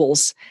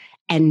Gospels,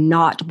 and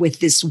not with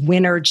this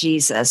winner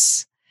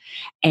Jesus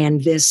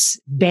and this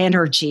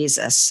banner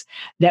Jesus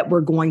that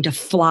we're going to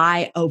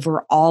fly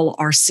over all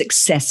our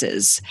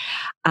successes.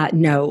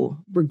 No,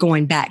 we're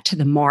going back to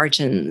the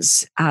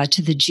margins,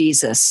 to the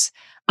Jesus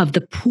of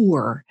the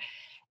poor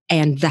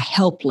and the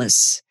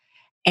helpless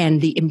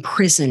and the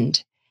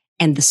imprisoned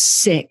and the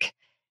sick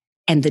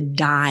and the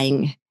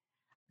dying,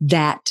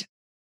 that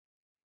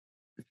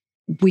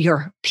we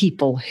are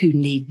people who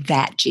need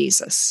that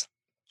Jesus.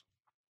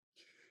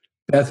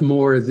 Beth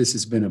Moore, this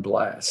has been a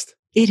blast.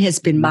 It has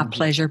been my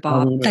pleasure,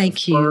 Bob.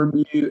 Thank you.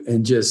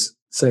 And just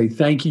say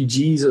thank you,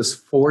 Jesus,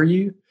 for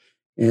you.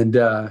 And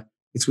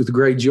it's with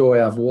great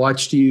joy I've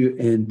watched you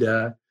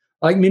and,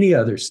 like many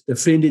others,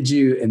 defended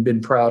you and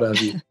been proud of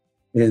you.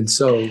 And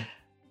so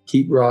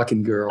keep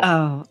rocking, girl.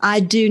 Oh, I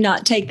do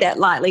not take that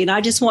lightly. And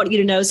I just want you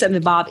to know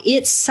something, Bob.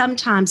 It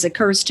sometimes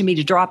occurs to me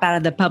to drop out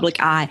of the public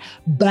eye,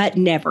 but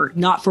never,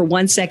 not for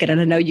 1 second.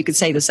 And I know you could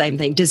say the same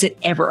thing. Does it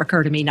ever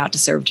occur to me not to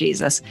serve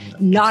Jesus?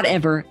 Not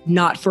ever,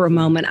 not for a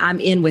moment.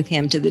 I'm in with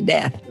him to the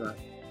death. Right.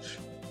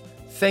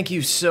 Thank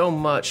you so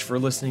much for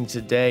listening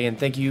today. And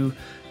thank you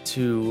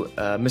to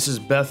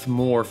Mrs. Beth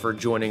Moore for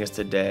joining us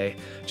today.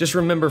 Just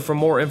remember, for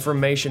more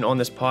information on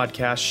this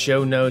podcast,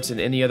 show notes,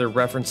 and any other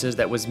references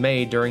that was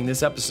made during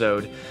this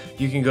episode,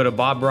 you can go to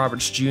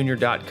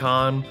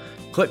bobrobertsjr.com,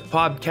 click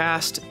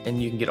podcast,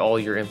 and you can get all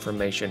your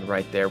information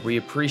right there. We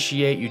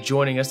appreciate you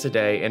joining us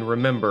today. And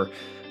remember,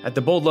 at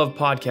the Bold Love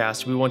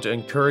Podcast, we want to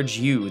encourage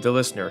you, the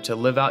listener, to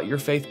live out your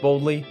faith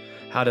boldly,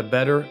 how to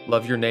better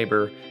love your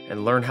neighbor,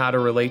 and learn how to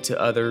relate to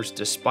others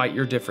despite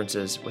your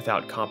differences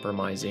without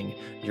compromising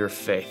your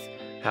faith.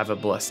 Have a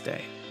blessed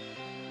day.